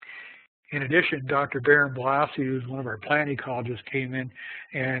 In addition, Dr. Baron Blassi, who's one of our plant ecologists, came in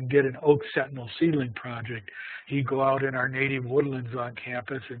and did an oak sentinel seedling project. He'd go out in our native woodlands on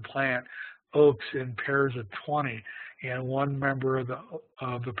campus and plant oaks in pairs of 20, and one member of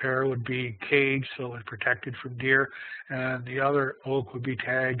the pair would be caged, so it was protected from deer, and the other oak would be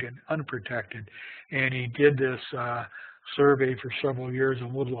tagged and unprotected. And he did this survey for several years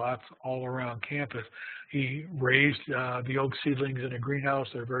in woodlots all around campus. He raised the oak seedlings in a greenhouse.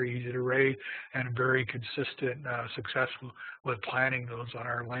 They're very easy to raise and very consistent, successful with planting those on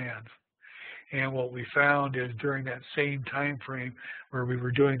our lands. And what we found is during that same time frame where we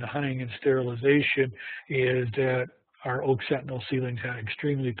were doing the hunting and sterilization is that our oak sentinel seedlings had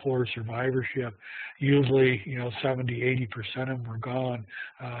extremely poor survivorship. Usually, 70–80% of them were gone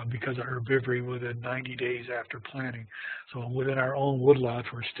because of herbivory within 90 days after planting. So within our own woodlots,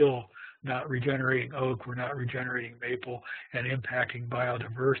 we're still not regenerating oak, we're not regenerating maple, and impacting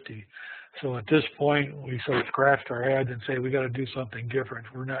biodiversity. So at this point, we sort of scratched our heads and say, we got to do something different.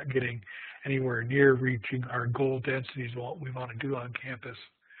 We're not getting anywhere near reaching our goal densities, what we want to do on campus.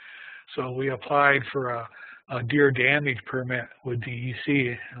 So we applied for a deer damage permit with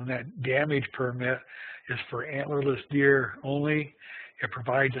DEC, and that damage permit is for antlerless deer only. It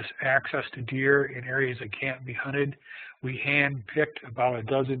provides us access to deer in areas that can't be hunted. We hand-picked about a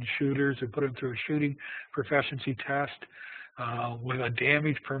dozen shooters and put them through a shooting proficiency test. With a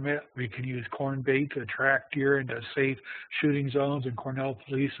damage permit, we can use corn bait to attract deer into safe shooting zones, and Cornell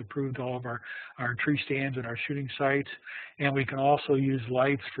Police approved all of our tree stands and our shooting sites. And we can also use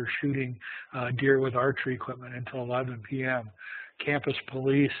lights for shooting deer with archery equipment until 11 p.m. Campus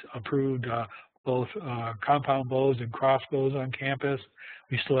Police approved both compound bows and crossbows on campus.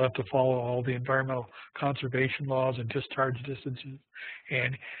 We still have to follow all the environmental conservation laws and discharge distances.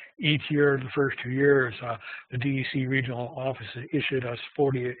 And each year, the first 2 years, the DEC regional office issued us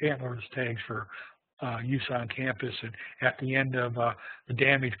 40 antlerless tags for use on campus. And at the end of the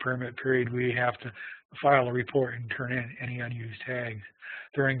damage permit period, we have to file a report and turn in any unused tags.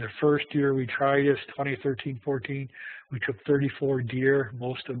 During the first year we tried this, 2013-14, we took 34 deer,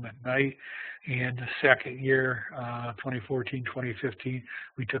 most of them at night. And the second year, 2014-2015,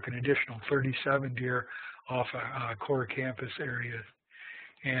 we took an additional 37 deer off core campus areas.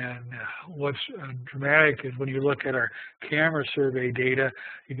 And what's dramatic is when you look at our camera survey data,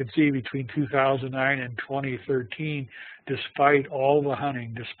 you can see between 2009 and 2013, despite all the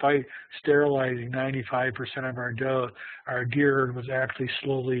hunting, despite sterilizing 95% of our doe, our deer herd was actually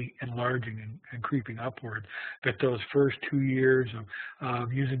slowly enlarging and creeping upward. But those first 2 years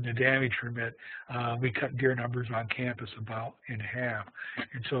of using the damage permit, we cut deer numbers on campus about in half.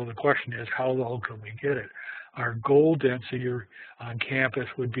 And so the question is, how low can we get it? Our goal density on campus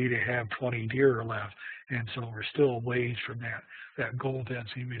would be to have 20 deer or less, and so we're still a ways from that goal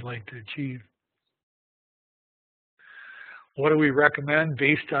density we'd like to achieve. What do we recommend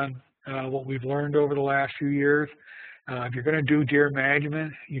based on what we've learned over the last few years? If you're going to do deer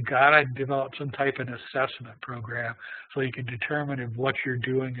management, you got to develop some type of assessment program so you can determine if what you're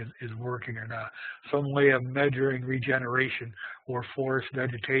doing is working or not. Some way of measuring regeneration or forest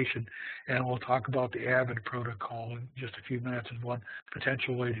vegetation, and we'll talk about the AVID protocol in just a few minutes as one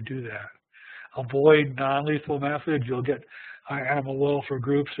potential way to do that. Avoid non-lethal methods. You'll get animal welfare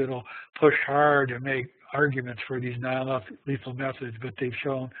groups that'll push hard and make arguments for these non-lethal methods, but they've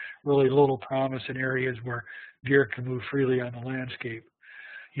shown really little promise in areas where deer can move freely on the landscape.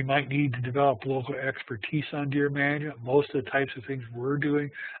 You might need to develop local expertise on deer management. Most of the types of things we're doing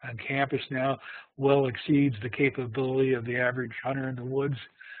on campus now well exceeds the capability of the average hunter in the woods.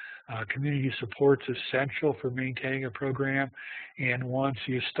 Community support is essential for maintaining a program, and once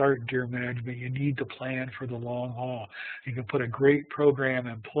you start deer management, you need to plan for the long haul. You can put a great program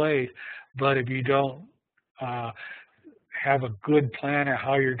in place, but if you don't have a good plan of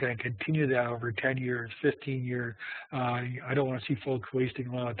how you're going to continue that over 10 years, 15 years, I don't want to see folks wasting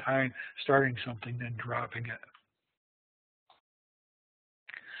a lot of time starting something then dropping it.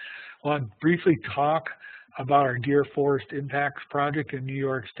 I want to briefly talk about our Deer Forest Impacts Project in New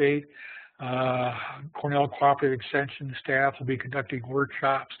York State. Cornell Cooperative Extension staff will be conducting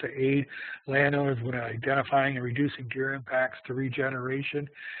workshops to aid landowners with identifying and reducing deer impacts to regeneration.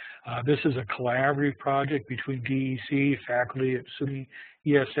 This is a collaborative project between DEC, faculty at SUNY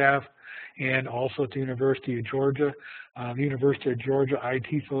ESF, and also at the University of Georgia. The University of Georgia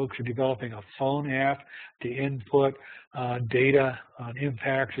IT folks are developing a phone app to input data on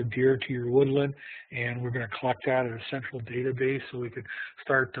impacts of deer to your woodland, and we're going to collect that in a central database so we can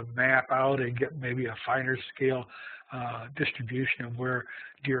start to map out and get maybe a finer scale distribution of where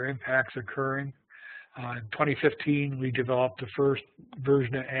deer impacts occurring. In 2015, we developed the first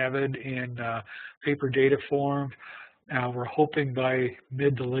version of AVID in paper data form. We're hoping by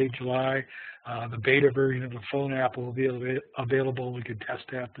mid to late July, the beta version of the phone app will be available. We could test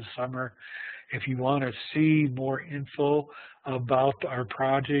that this summer. If you want to see more info about our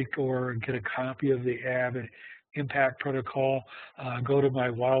project or get a copy of the AVID impact protocol, go to my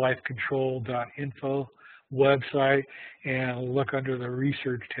wildlifecontrol.info website and look under the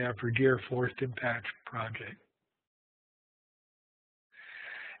research tab for Deer Forest Impact Project.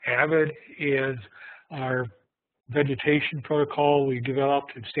 AVID is our vegetation protocol we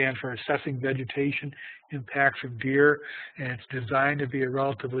developed. It stands for Assessing Vegetation Impacts from Deer, and it's designed to be a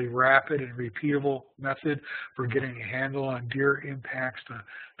relatively rapid and repeatable method for getting a handle on deer impacts to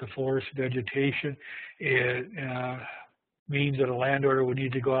the forest vegetation. It means that a landowner would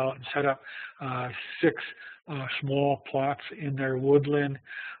need to go out and set up 6 small plots in their woodland,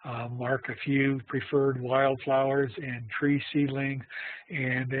 mark a few preferred wildflowers and tree seedlings,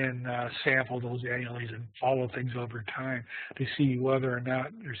 and then sample those annually and follow things over time to see whether or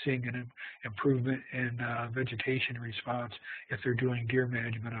not they're seeing an improvement in vegetation response if they're doing deer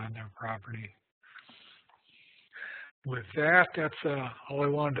management on their property. With that, that's all I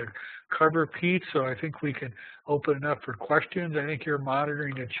wanted to cover, Pete, so I think we can open it up for questions. I think you're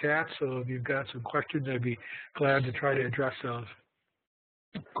monitoring the chat, so if you've got some questions, I'd be glad to try to address those.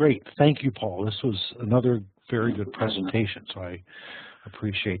 Great. Thank you, Paul. This was another very good presentation, so I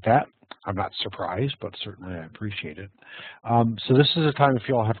appreciate that. I'm not surprised, but certainly I appreciate it. So this is a time if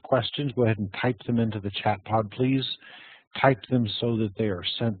you all have questions, go ahead and type them into the chat pod, please. Type them so that they are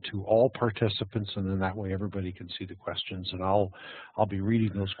sent to all participants, and then that way everybody can see the questions. And I'll be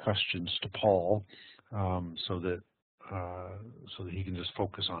reading those questions to Paul so that he can just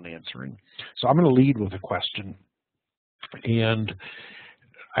focus on answering. So I'm going to lead with a question. And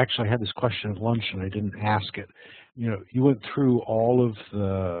actually, I had this question at lunch, and I didn't ask it. You know, you went through all of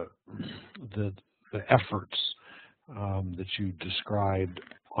the efforts that you described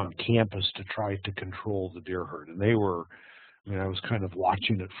on campus to try to control the deer herd, and they were, I mean, I was kind of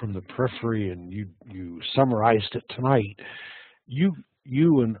watching it from the periphery, and you summarized it tonight.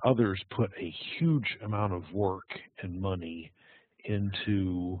 You and others put a huge amount of work and money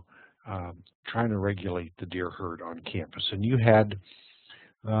into trying to regulate the deer herd on campus, and you had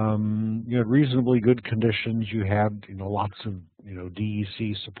reasonably good conditions. You had lots of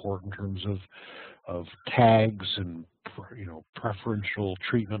DEC support in terms of tags and preferential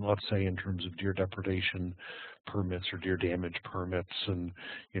treatment, let's say, in terms of deer depredation permits or deer damage permits, and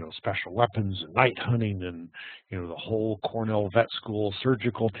special weapons and night hunting, and the whole Cornell vet school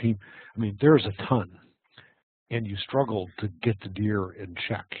surgical team. I mean, there's a ton, and you struggled to get the deer in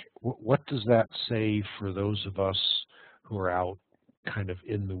check. What does that say for those of us who are out kind of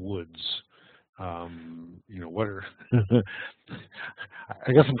in the woods? What are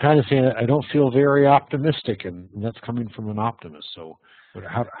I guess I'm kind of saying I don't feel very optimistic, and that's coming from an optimist. So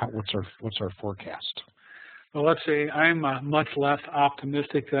what's our forecast? Well, let's say I'm much less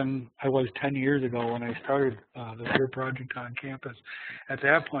optimistic than I was 10 years ago when I started the deer project on campus. At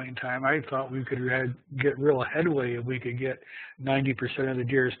that point in time, I thought we could get real headway if we could get 90% of the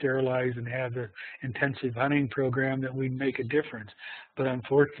deer sterilized and have the intensive hunting program, that we'd make a difference. But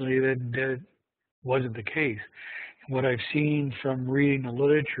unfortunately, that wasn't the case. What I've seen from reading the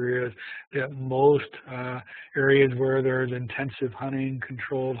literature is that most areas where there's intensive hunting,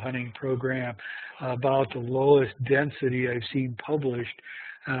 controlled hunting program, about the lowest density I've seen published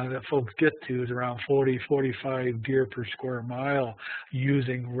that folks get to is around 40, 45 deer per square mile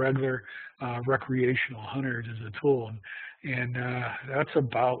using regular recreational hunters as a tool. And that's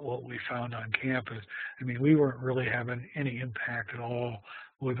about what we found on campus. I mean, we weren't really having any impact at all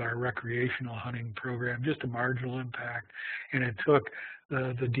with our recreational hunting program, just a marginal impact. And it took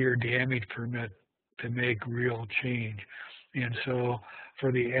the deer damage permit to make real change. And so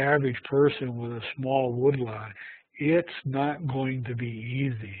for the average person with a small woodlot, it's not going to be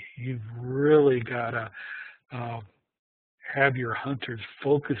easy. You've really got to have your hunters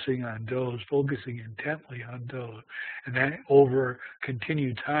focusing on does, focusing intently on does, and that over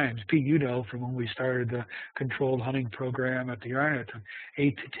continued times. Pete, you know from when we started the controlled hunting program at the Arna, it took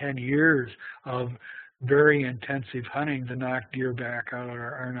 8 to 10 years of very intensive hunting to knock deer back out of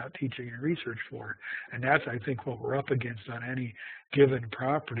our Arnott teaching and research for. And that's, I think, what we're up against on any given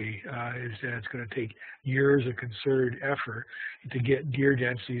property, is that it's going to take years of concerted effort to get deer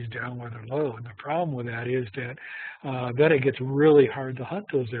densities down where they're low. And the problem with that is that then it gets really hard to hunt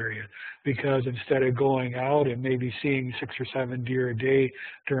those areas, because instead of going out and maybe seeing 6 or 7 deer a day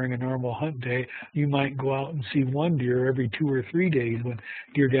during a normal hunt day, you might go out and see 1 deer every 2 or 3 days when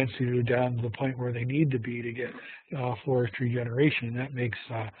deer densities are down to the point where they need to be to get forest regeneration. And that makes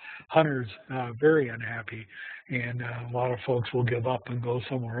hunters very unhappy. And a lot of folks will give up and go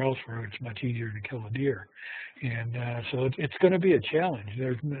somewhere else where it's much easier to kill a deer. And so it's going to be a challenge.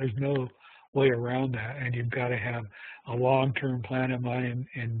 There's no way around that. And you've got to have a long-term plan in mind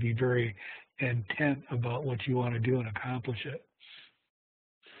and be very intent about what you want to do and accomplish it.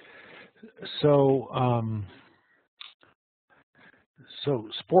 So, so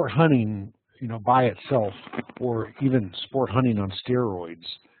sport hunting, you know, by itself, or even sport hunting on steroids,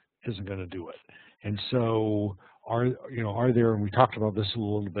 isn't going to do it. And so, are there? And we talked about this a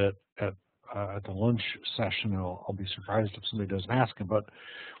little bit at the lunch session. I'll be surprised if somebody doesn't ask him. But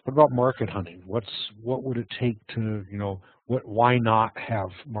what about market hunting? What would it take to, why not have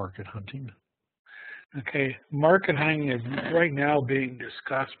market hunting? Okay, market hunting is right now being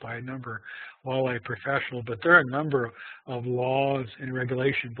discussed by a number of wildlife professionals, but there are a number of laws and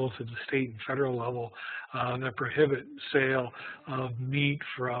regulations, both at the state and federal level, that prohibit sale of meat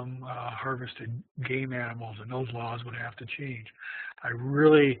from harvested game animals, and those laws would have to change. I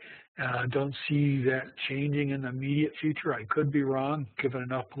really don't see that changing in the immediate future. I could be wrong, given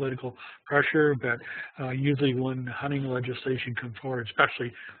enough political pressure, but usually when hunting legislation comes forward,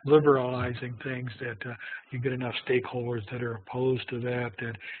 especially liberalizing things, that you get enough stakeholders that are opposed to that,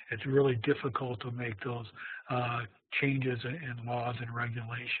 that it's really difficult to make those changes in laws and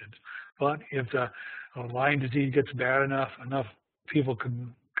regulations. But if the Lyme disease gets bad enough people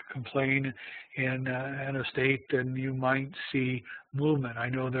can complain in a state, then you might see movement. I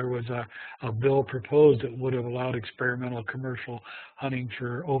know there was a bill proposed that would have allowed experimental commercial hunting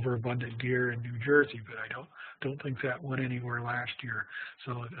for overabundant deer in New Jersey, but I don't think that went anywhere last year.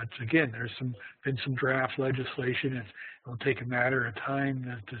 So that's, again, there's been some draft legislation, and it'll take a matter of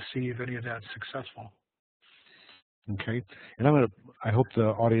time to see if any of that's successful. Okay, and I hope the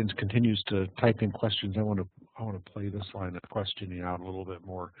audience continues to type in questions. I want to play this line of questioning out a little bit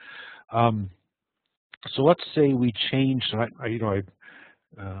more. So let's say we change.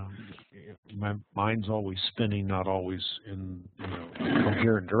 My mind's always spinning, not always in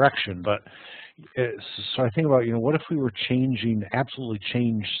coherent direction. But so I think about what if we were absolutely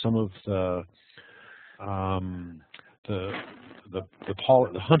change some of the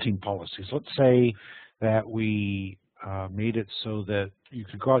hunting policies. Let's say that we made it so that you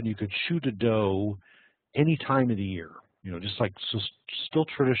could go out and you could shoot a doe any time of the year. Just like still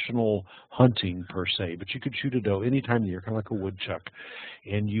traditional hunting per se, but you could shoot a doe any time of the year, kind of like a woodchuck,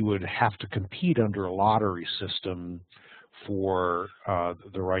 and you would have to compete under a lottery system for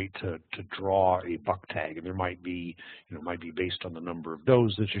the right to draw a buck tag, and there might be based on the number of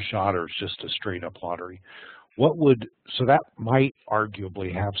does that you shot, or it's just a straight up lottery. So that might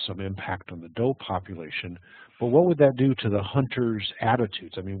arguably have some impact on the doe population, but what would that do to the hunters'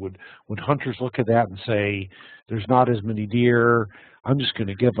 attitudes? I mean, would hunters look at that and say, there's not as many deer, I'm just going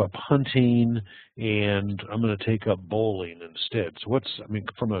to give up hunting and I'm going to take up bowling instead? So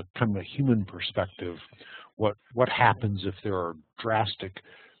from a kind of a human perspective, what happens if there are drastic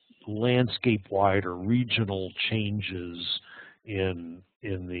landscape-wide or regional changes in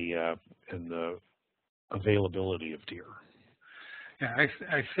the availability of deer? Yeah,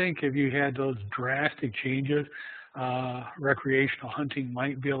 I think if you had those drastic changes, recreational hunting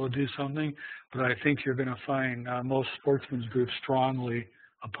might be able to do something, but I think you're going to find most sportsmen's groups strongly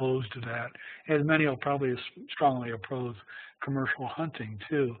opposed to that, as many will probably strongly oppose commercial hunting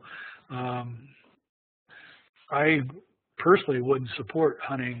too. I personally wouldn't support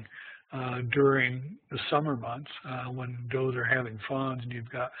hunting during the summer months when does are having fawns, and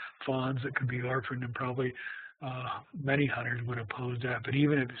you've got fawns that could be orphaned, and probably many hunters would oppose that. But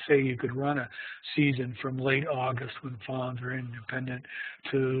even if, say, you could run a season from late August when fawns are independent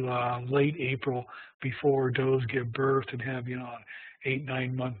to late April before does give birth and have, an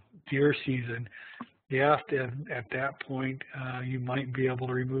 8-9 month deer season, at that point you might be able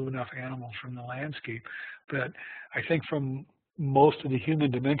to remove enough animals from the landscape. But I think from most of the human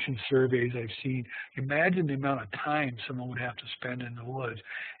dimension surveys I've seen, imagine the amount of time someone would have to spend in the woods.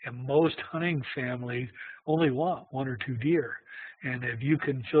 And most hunting families only want 1 or 2 deer. And if you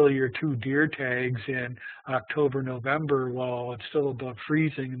can fill your 2 deer tags in October, November, while it's still above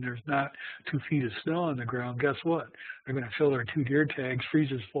freezing and there's not 2 feet of snow on the ground, guess what? They're going to fill their 2 deer tags,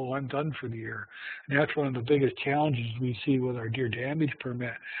 freezer's full, I'm done for the year. And that's one of the biggest challenges we see with our deer damage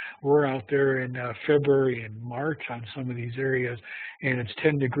permit. We're out there in February and March on some of these areas, and it's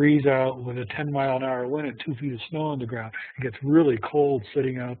 10 degrees out with a 10-mile-an-hour wind and 2 feet of snow on the ground. It gets really cold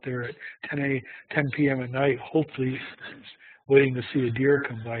sitting out there at 10 p.m. at night, hopefully waiting to see a deer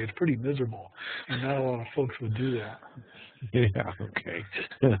come by. It's pretty miserable, and not a lot of folks would do that. Yeah, okay.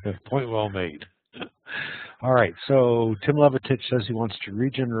 Point well made. All right, so Tim Levittich says he wants to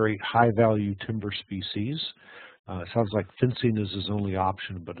regenerate high-value timber species. It sounds like fencing is his only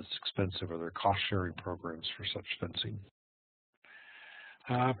option, but it's expensive. Are there cost-sharing programs for such fencing?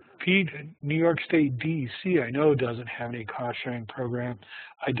 Pete, New York State DEC, I know doesn't have any cost-sharing program.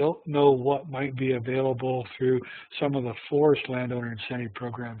 I don't know what might be available through some of the forest landowner incentive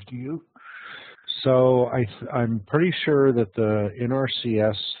programs. Do you? So I'm pretty sure that the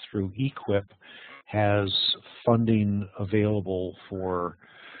NRCS through EQIP has funding available for,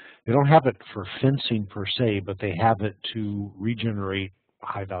 they don't have it for fencing per se, but they have it to regenerate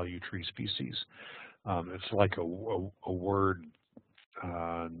high-value tree species. It's like a word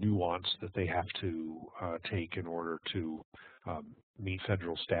nuance that they have to take in order to meet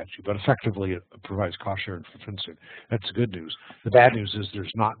federal statute. But effectively, it provides cost sharing for fencing. That's the good news. The bad news is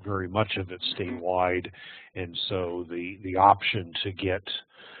there's not very much of it statewide, and so the option to get,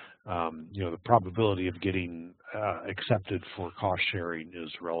 the probability of getting accepted for cost sharing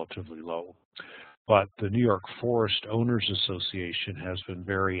is relatively low. But the New York Forest Owners Association has been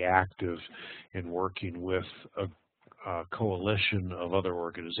very active in working with a coalition of other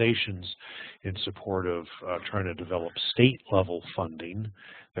organizations in support of trying to develop state-level funding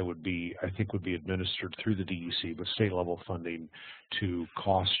that would be, I think, would be administered through the DEC, but state-level funding to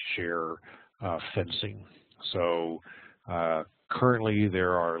cost-share fencing. So currently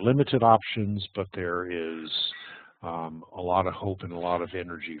there are limited options, but there is a lot of hope and a lot of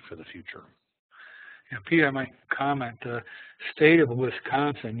energy for the future. Yeah, Pete, I might comment, the state of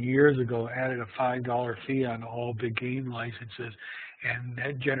Wisconsin years ago added a $5 fee on all big game licenses, and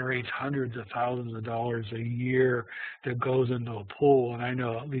that generates hundreds of thousands of dollars a year that goes into a pool. And I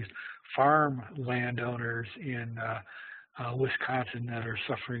know at least farm landowners in Wisconsin that are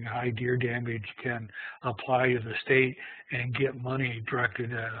suffering high deer damage can apply to the state and get money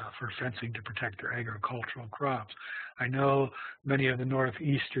directed for fencing to protect their agricultural crops. I know many of the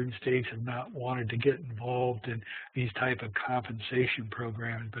northeastern states have not wanted to get involved in these type of compensation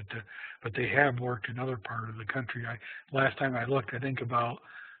programs, but they have worked in other parts of the country. Last time I looked, I think about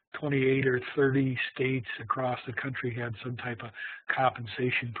 28 or 30 states across the country had some type of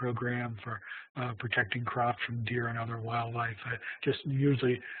compensation program for protecting crops from deer and other wildlife. Just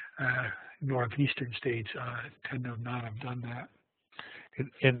usually northeastern states tend to not have done that.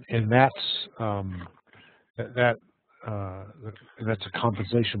 And that's a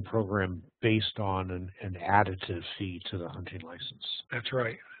compensation program based on an additive fee to the hunting license. That's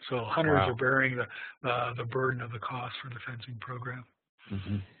right. So hunters are bearing the burden of the cost for the fencing program.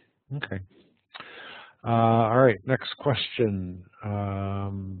 Mm-hmm. Okay. All right, next question.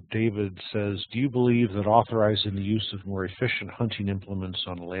 David says, do you believe that authorizing the use of more efficient hunting implements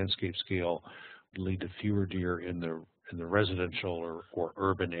on a landscape scale would lead to fewer deer in the residential or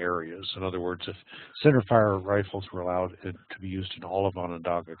urban areas? In other words, if centerfire rifles were allowed to be used in all of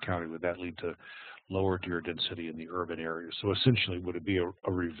Onondaga County, would that lead to lower deer density in the urban areas? So essentially, would it be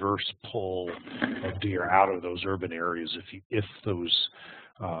a reverse pull of deer out of those urban areas if those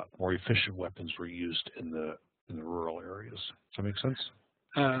more efficient weapons were used in the rural areas? Does that make sense?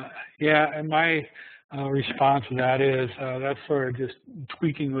 Yeah, and my response to that is that's sort of just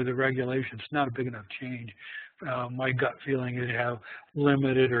tweaking with the regulations. It's not a big enough change. My gut feeling is to have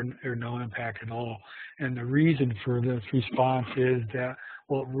limited or no impact at all. And the reason for this response is that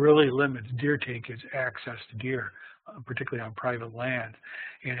what really limits deer take is access to deer, particularly on private land.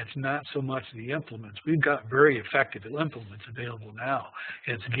 And it's not so much the implements. We've got very effective implements available now.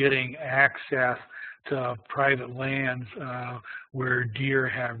 It's getting access to private lands where deer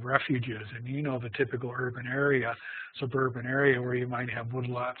have refuges. And you know the typical urban area, suburban area where you might have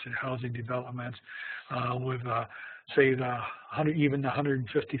woodlots and housing developments with say even the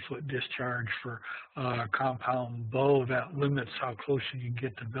 150-foot discharge for compound bow, that limits how close you can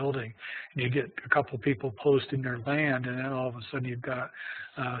get to building. And you get a couple people posting their land, and then all of a sudden you've got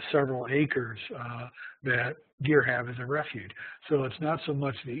several acres that deer have as a refuge. So it's not so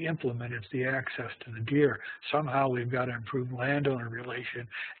much the implement, it's the access to the deer. Somehow we've got to improve landowner relation,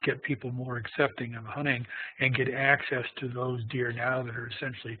 get people more accepting of hunting, and get access to those deer now that are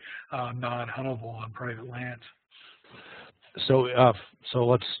essentially non-huntable on private lands. So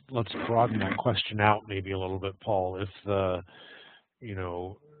let's broaden that question out maybe a little bit, Paul.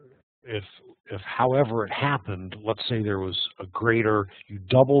 If however it happened, let's say there was you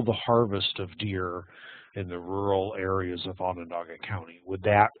double the harvest of deer in the rural areas of Onondaga County, would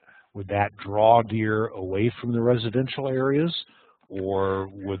that draw deer away from the residential areas, or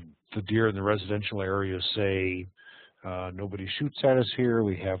would the deer in the residential areas say, nobody shoots at us here,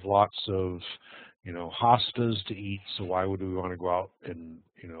 we have lots of hostas to eat, so why would we want to go out and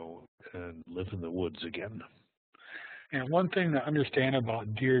live in the woods again? And one thing to understand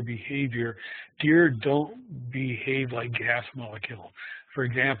about deer behavior, deer don't behave like gas molecules. For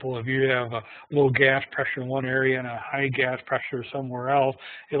example, if you have a low gas pressure in one area and a high gas pressure somewhere else,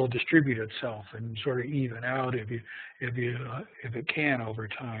 it'll distribute itself and sort of even out if it can over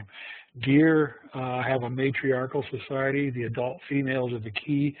time. Deer have a matriarchal society. The adult females are the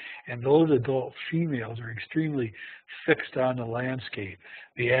key, and those adult females are extremely fixed on the landscape.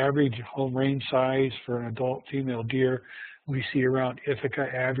 The average home range size for an adult female deer we see around Ithaca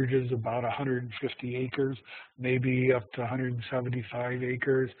averages about 150 acres, maybe up to 175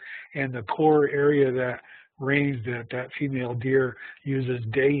 acres. And the core area that range that female deer uses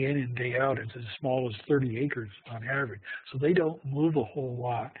day in and day out, it's as small as 30 acres on average. So they don't move a whole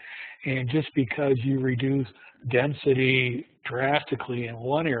lot. And just because you reduce density drastically in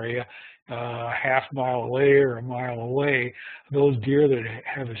one area, half mile away or a mile away, those deer that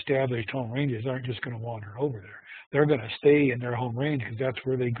have established home ranges aren't just going to wander over there. They're going to stay in their home range because that's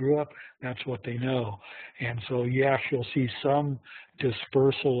where they grew up, that's what they know. And so, yes, you'll see some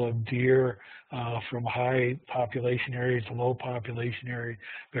dispersal of deer from high population areas to low population areas,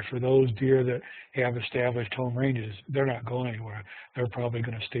 but for those deer that have established home ranges, they're not going anywhere. They're probably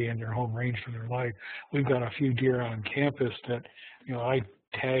going to stay in their home range for their life. We've got a few deer on campus that, I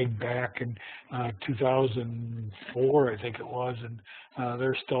tagged back in 2004, I think it was, and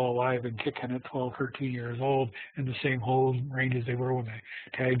they're still alive and kicking at 12, 13 years old in the same home ranges they were when I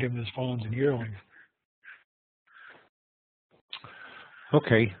tagged them as fawns and yearlings.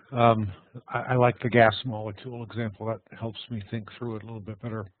 Okay, I like the gas molecule example. That helps me think through it a little bit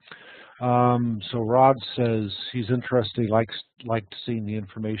better. So Rod says he's interested, he liked seeing the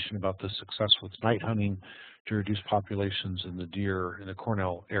information about the success with night hunting to reduce populations in the deer in the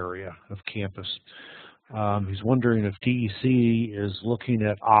Cornell area of campus. He's wondering if DEC is looking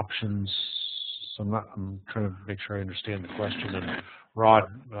at options. So I'm trying to make sure I understand the question, and Rod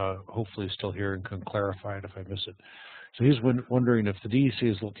hopefully is still here and can clarify it if I miss it. So he's wondering if the DEC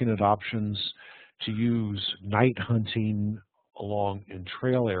is looking at options to use night hunting along in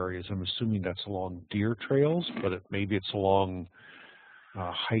trail areas. I'm assuming that's along deer trails, but maybe it's along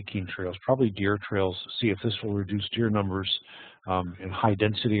hiking trails, probably deer trails. See if this will reduce deer numbers in high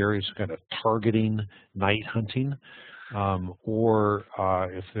density areas, kind of targeting night hunting, or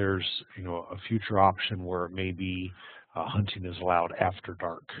if there's a future option where maybe hunting is allowed after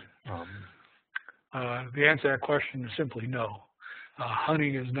dark. The answer to that question is simply no.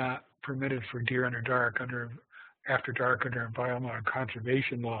 Hunting is not permitted for deer after dark under environmental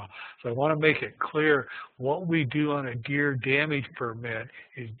conservation law. So I want to make it clear what we do on a deer damage permit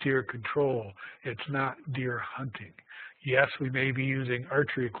is deer control. It's not deer hunting. Yes, we may be using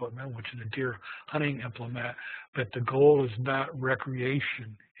archery equipment, which is a deer hunting implement, but the goal is not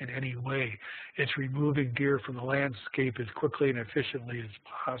recreation in any way. It's removing deer from the landscape as quickly and efficiently as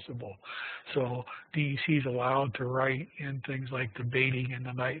possible. So DEC is allowed to write in things like the baiting and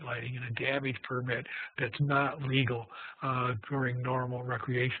the night lighting and a damage permit that's not legal during normal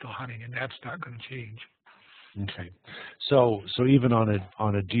recreational hunting, and that's not going to change. Okay, so even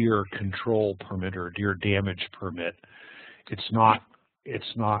on a deer control permit or a deer damage permit, it's not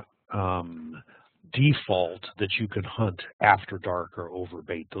default that you can hunt after dark or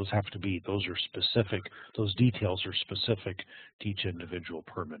overbait. Those are specific. Those details are specific to each individual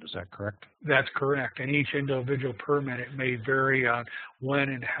permit. Is that correct? That's correct. And each individual permit, it may vary on when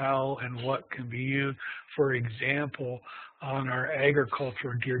and how and what can be used. For example, on our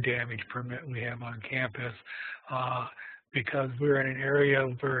agricultural deer damage permit we have on campus, because we're in an area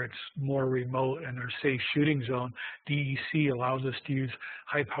where it's more remote and there's safe shooting zone. DEC allows us to use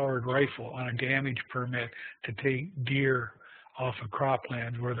high-powered rifle on a damage permit to take deer off of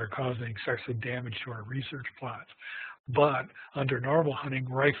croplands where they're causing excessive damage to our research plots. But under normal hunting,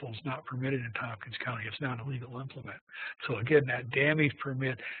 rifles not permitted in Tompkins County. It's not a legal implement. So again, that damage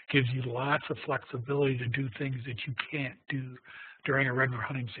permit gives you lots of flexibility to do things that you can't do during a regular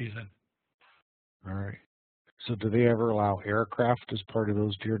hunting season. All right. So do they ever allow aircraft as part of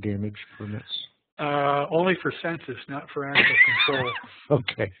those deer damage permits? Only for census, not for animal control.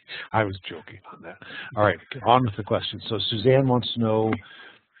 Okay, I was joking on that. All right, on with the question. So Suzanne wants to know,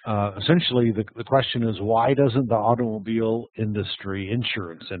 essentially the question is, why doesn't the automobile industry,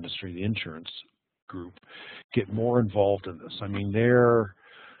 the insurance group, get more involved in this? I mean, they're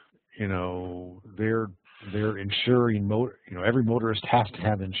insuring every motorist has to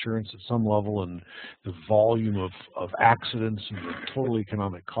have insurance at some level, and the volume of accidents and the total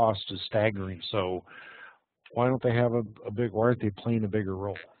economic cost is staggering. So why don't they have why aren't they playing a bigger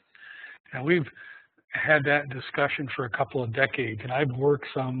role? Now, we've had that discussion for a couple of decades, and I've worked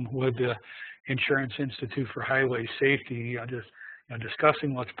some with the Insurance Institute for Highway Safety, just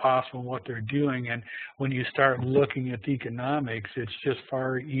discussing what's possible and what they're doing. And when you start looking at the economics, it's just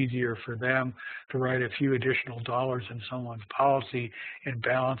far easier for them to write a few additional dollars in someone's policy and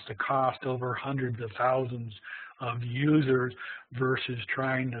balance the cost over hundreds of thousands of users versus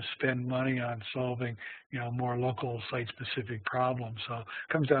trying to spend money on solving, more local site-specific problems. So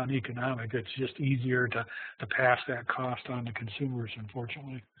it comes down to economic. It's just easier to pass that cost on to consumers,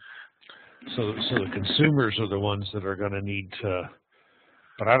 unfortunately. So the consumers are the ones that are going to need to,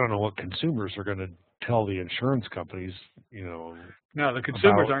 but I don't know what consumers are going to tell the insurance companies, No, the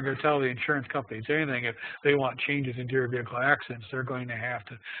consumers aren't going to tell the insurance companies anything. If they want changes in deer vehicle accidents, they're going to have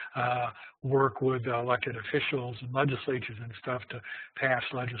to work with elected officials and legislatures and stuff to pass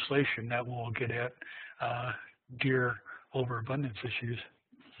legislation that will get at deer overabundance issues.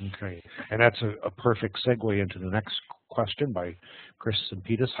 Okay, and that's a perfect segue into the next question by Chris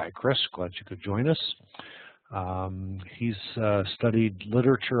Sempitas. Hi, Chris. Glad you could join us. He's studied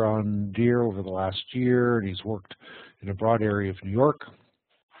literature on deer over the last year, and he's worked in a broad area of New York.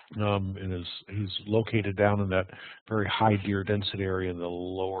 And he's located down in that very high deer density area in the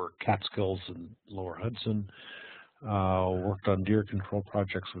lower Catskills and lower Hudson. Worked on deer control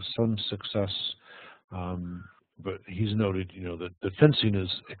projects with some success. But he's noted, that the fencing is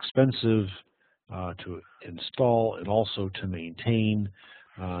expensive to install and also to maintain.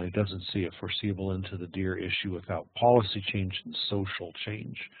 He doesn't see a foreseeable end to the deer issue without policy change and social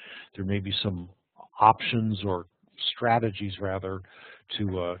change. There may be some options or strategies, rather,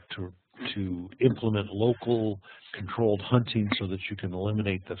 to implement local controlled hunting so that you can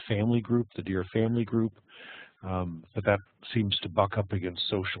eliminate the family group, the deer family group. But that seems to buck up against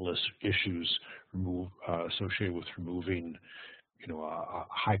social issues associated with removing, a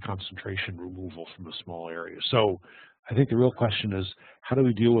high concentration removal from a small area. So I think the real question is, how do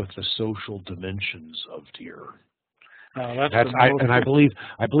we deal with the social dimensions of deer? I believe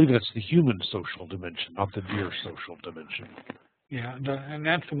that's the human social dimension, not the deer social dimension. Yeah, and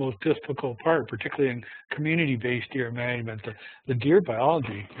that's the most difficult part, particularly in community-based deer management. The deer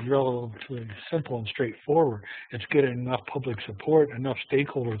biology is relatively simple and straightforward. It's getting enough public support, enough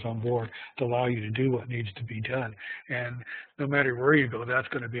stakeholders on board to allow you to do what needs to be done. And no matter where you go, that's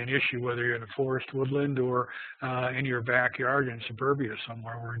going to be an issue, whether you're in a forest, woodland, or in your backyard in suburbia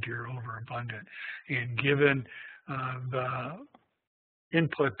somewhere where deer are overabundant. And given the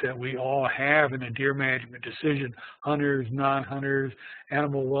input that we all have in a deer management decision, hunters, non-hunters,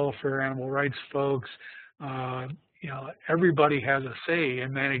 animal welfare, animal rights folks, everybody has a say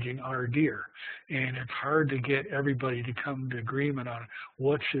in managing our deer. And it's hard to get everybody to come to agreement on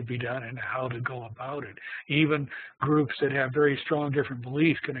what should be done and how to go about it. Even groups that have very strong different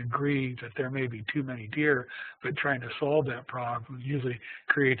beliefs can agree that there may be too many deer, but trying to solve that problem usually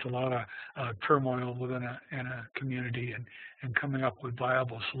creates a lot of turmoil within a community, and coming up with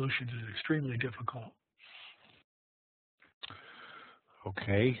viable solutions is extremely difficult.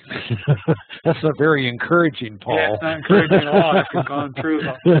 Okay. That's not very encouraging, Paul. Yeah, it's not encouraging at all after gone through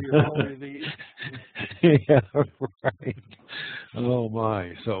about 3 or 4 of these. Yeah, right. Oh,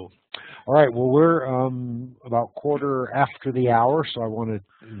 my. So, all right, well, we're about quarter after the hour, so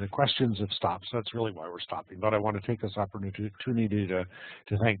the questions have stopped, so that's really why we're stopping. But I want to take this opportunity to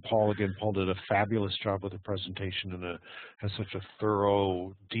thank Paul again. Paul did a fabulous job with the presentation and has such a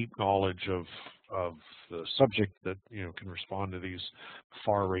thorough, deep knowledge of the subject that can respond to these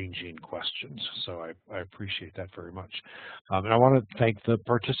far-ranging questions. So I appreciate that very much. And I want to thank the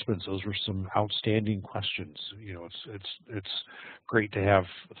participants. Those were some outstanding questions. It's great to have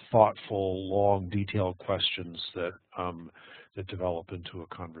thoughtful, long, detailed questions that develop into a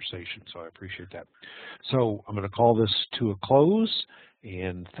conversation. So I appreciate that. So I'm going to call this to a close.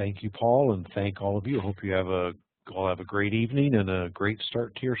 And thank you, Paul, and thank all of you. I hope you all have a great evening and a great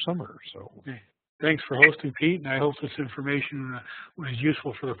start to your summer. So, okay. Thanks for hosting, Pete, and I hope this information was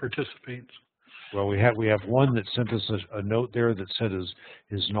useful for the participants. Well, we have one that sent us a note there that said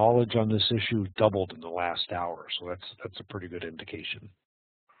his knowledge on this issue doubled in the last hour. So that's a pretty good indication.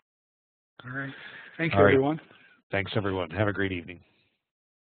 All right. Thanks, everyone. Thanks, everyone. Have a great evening.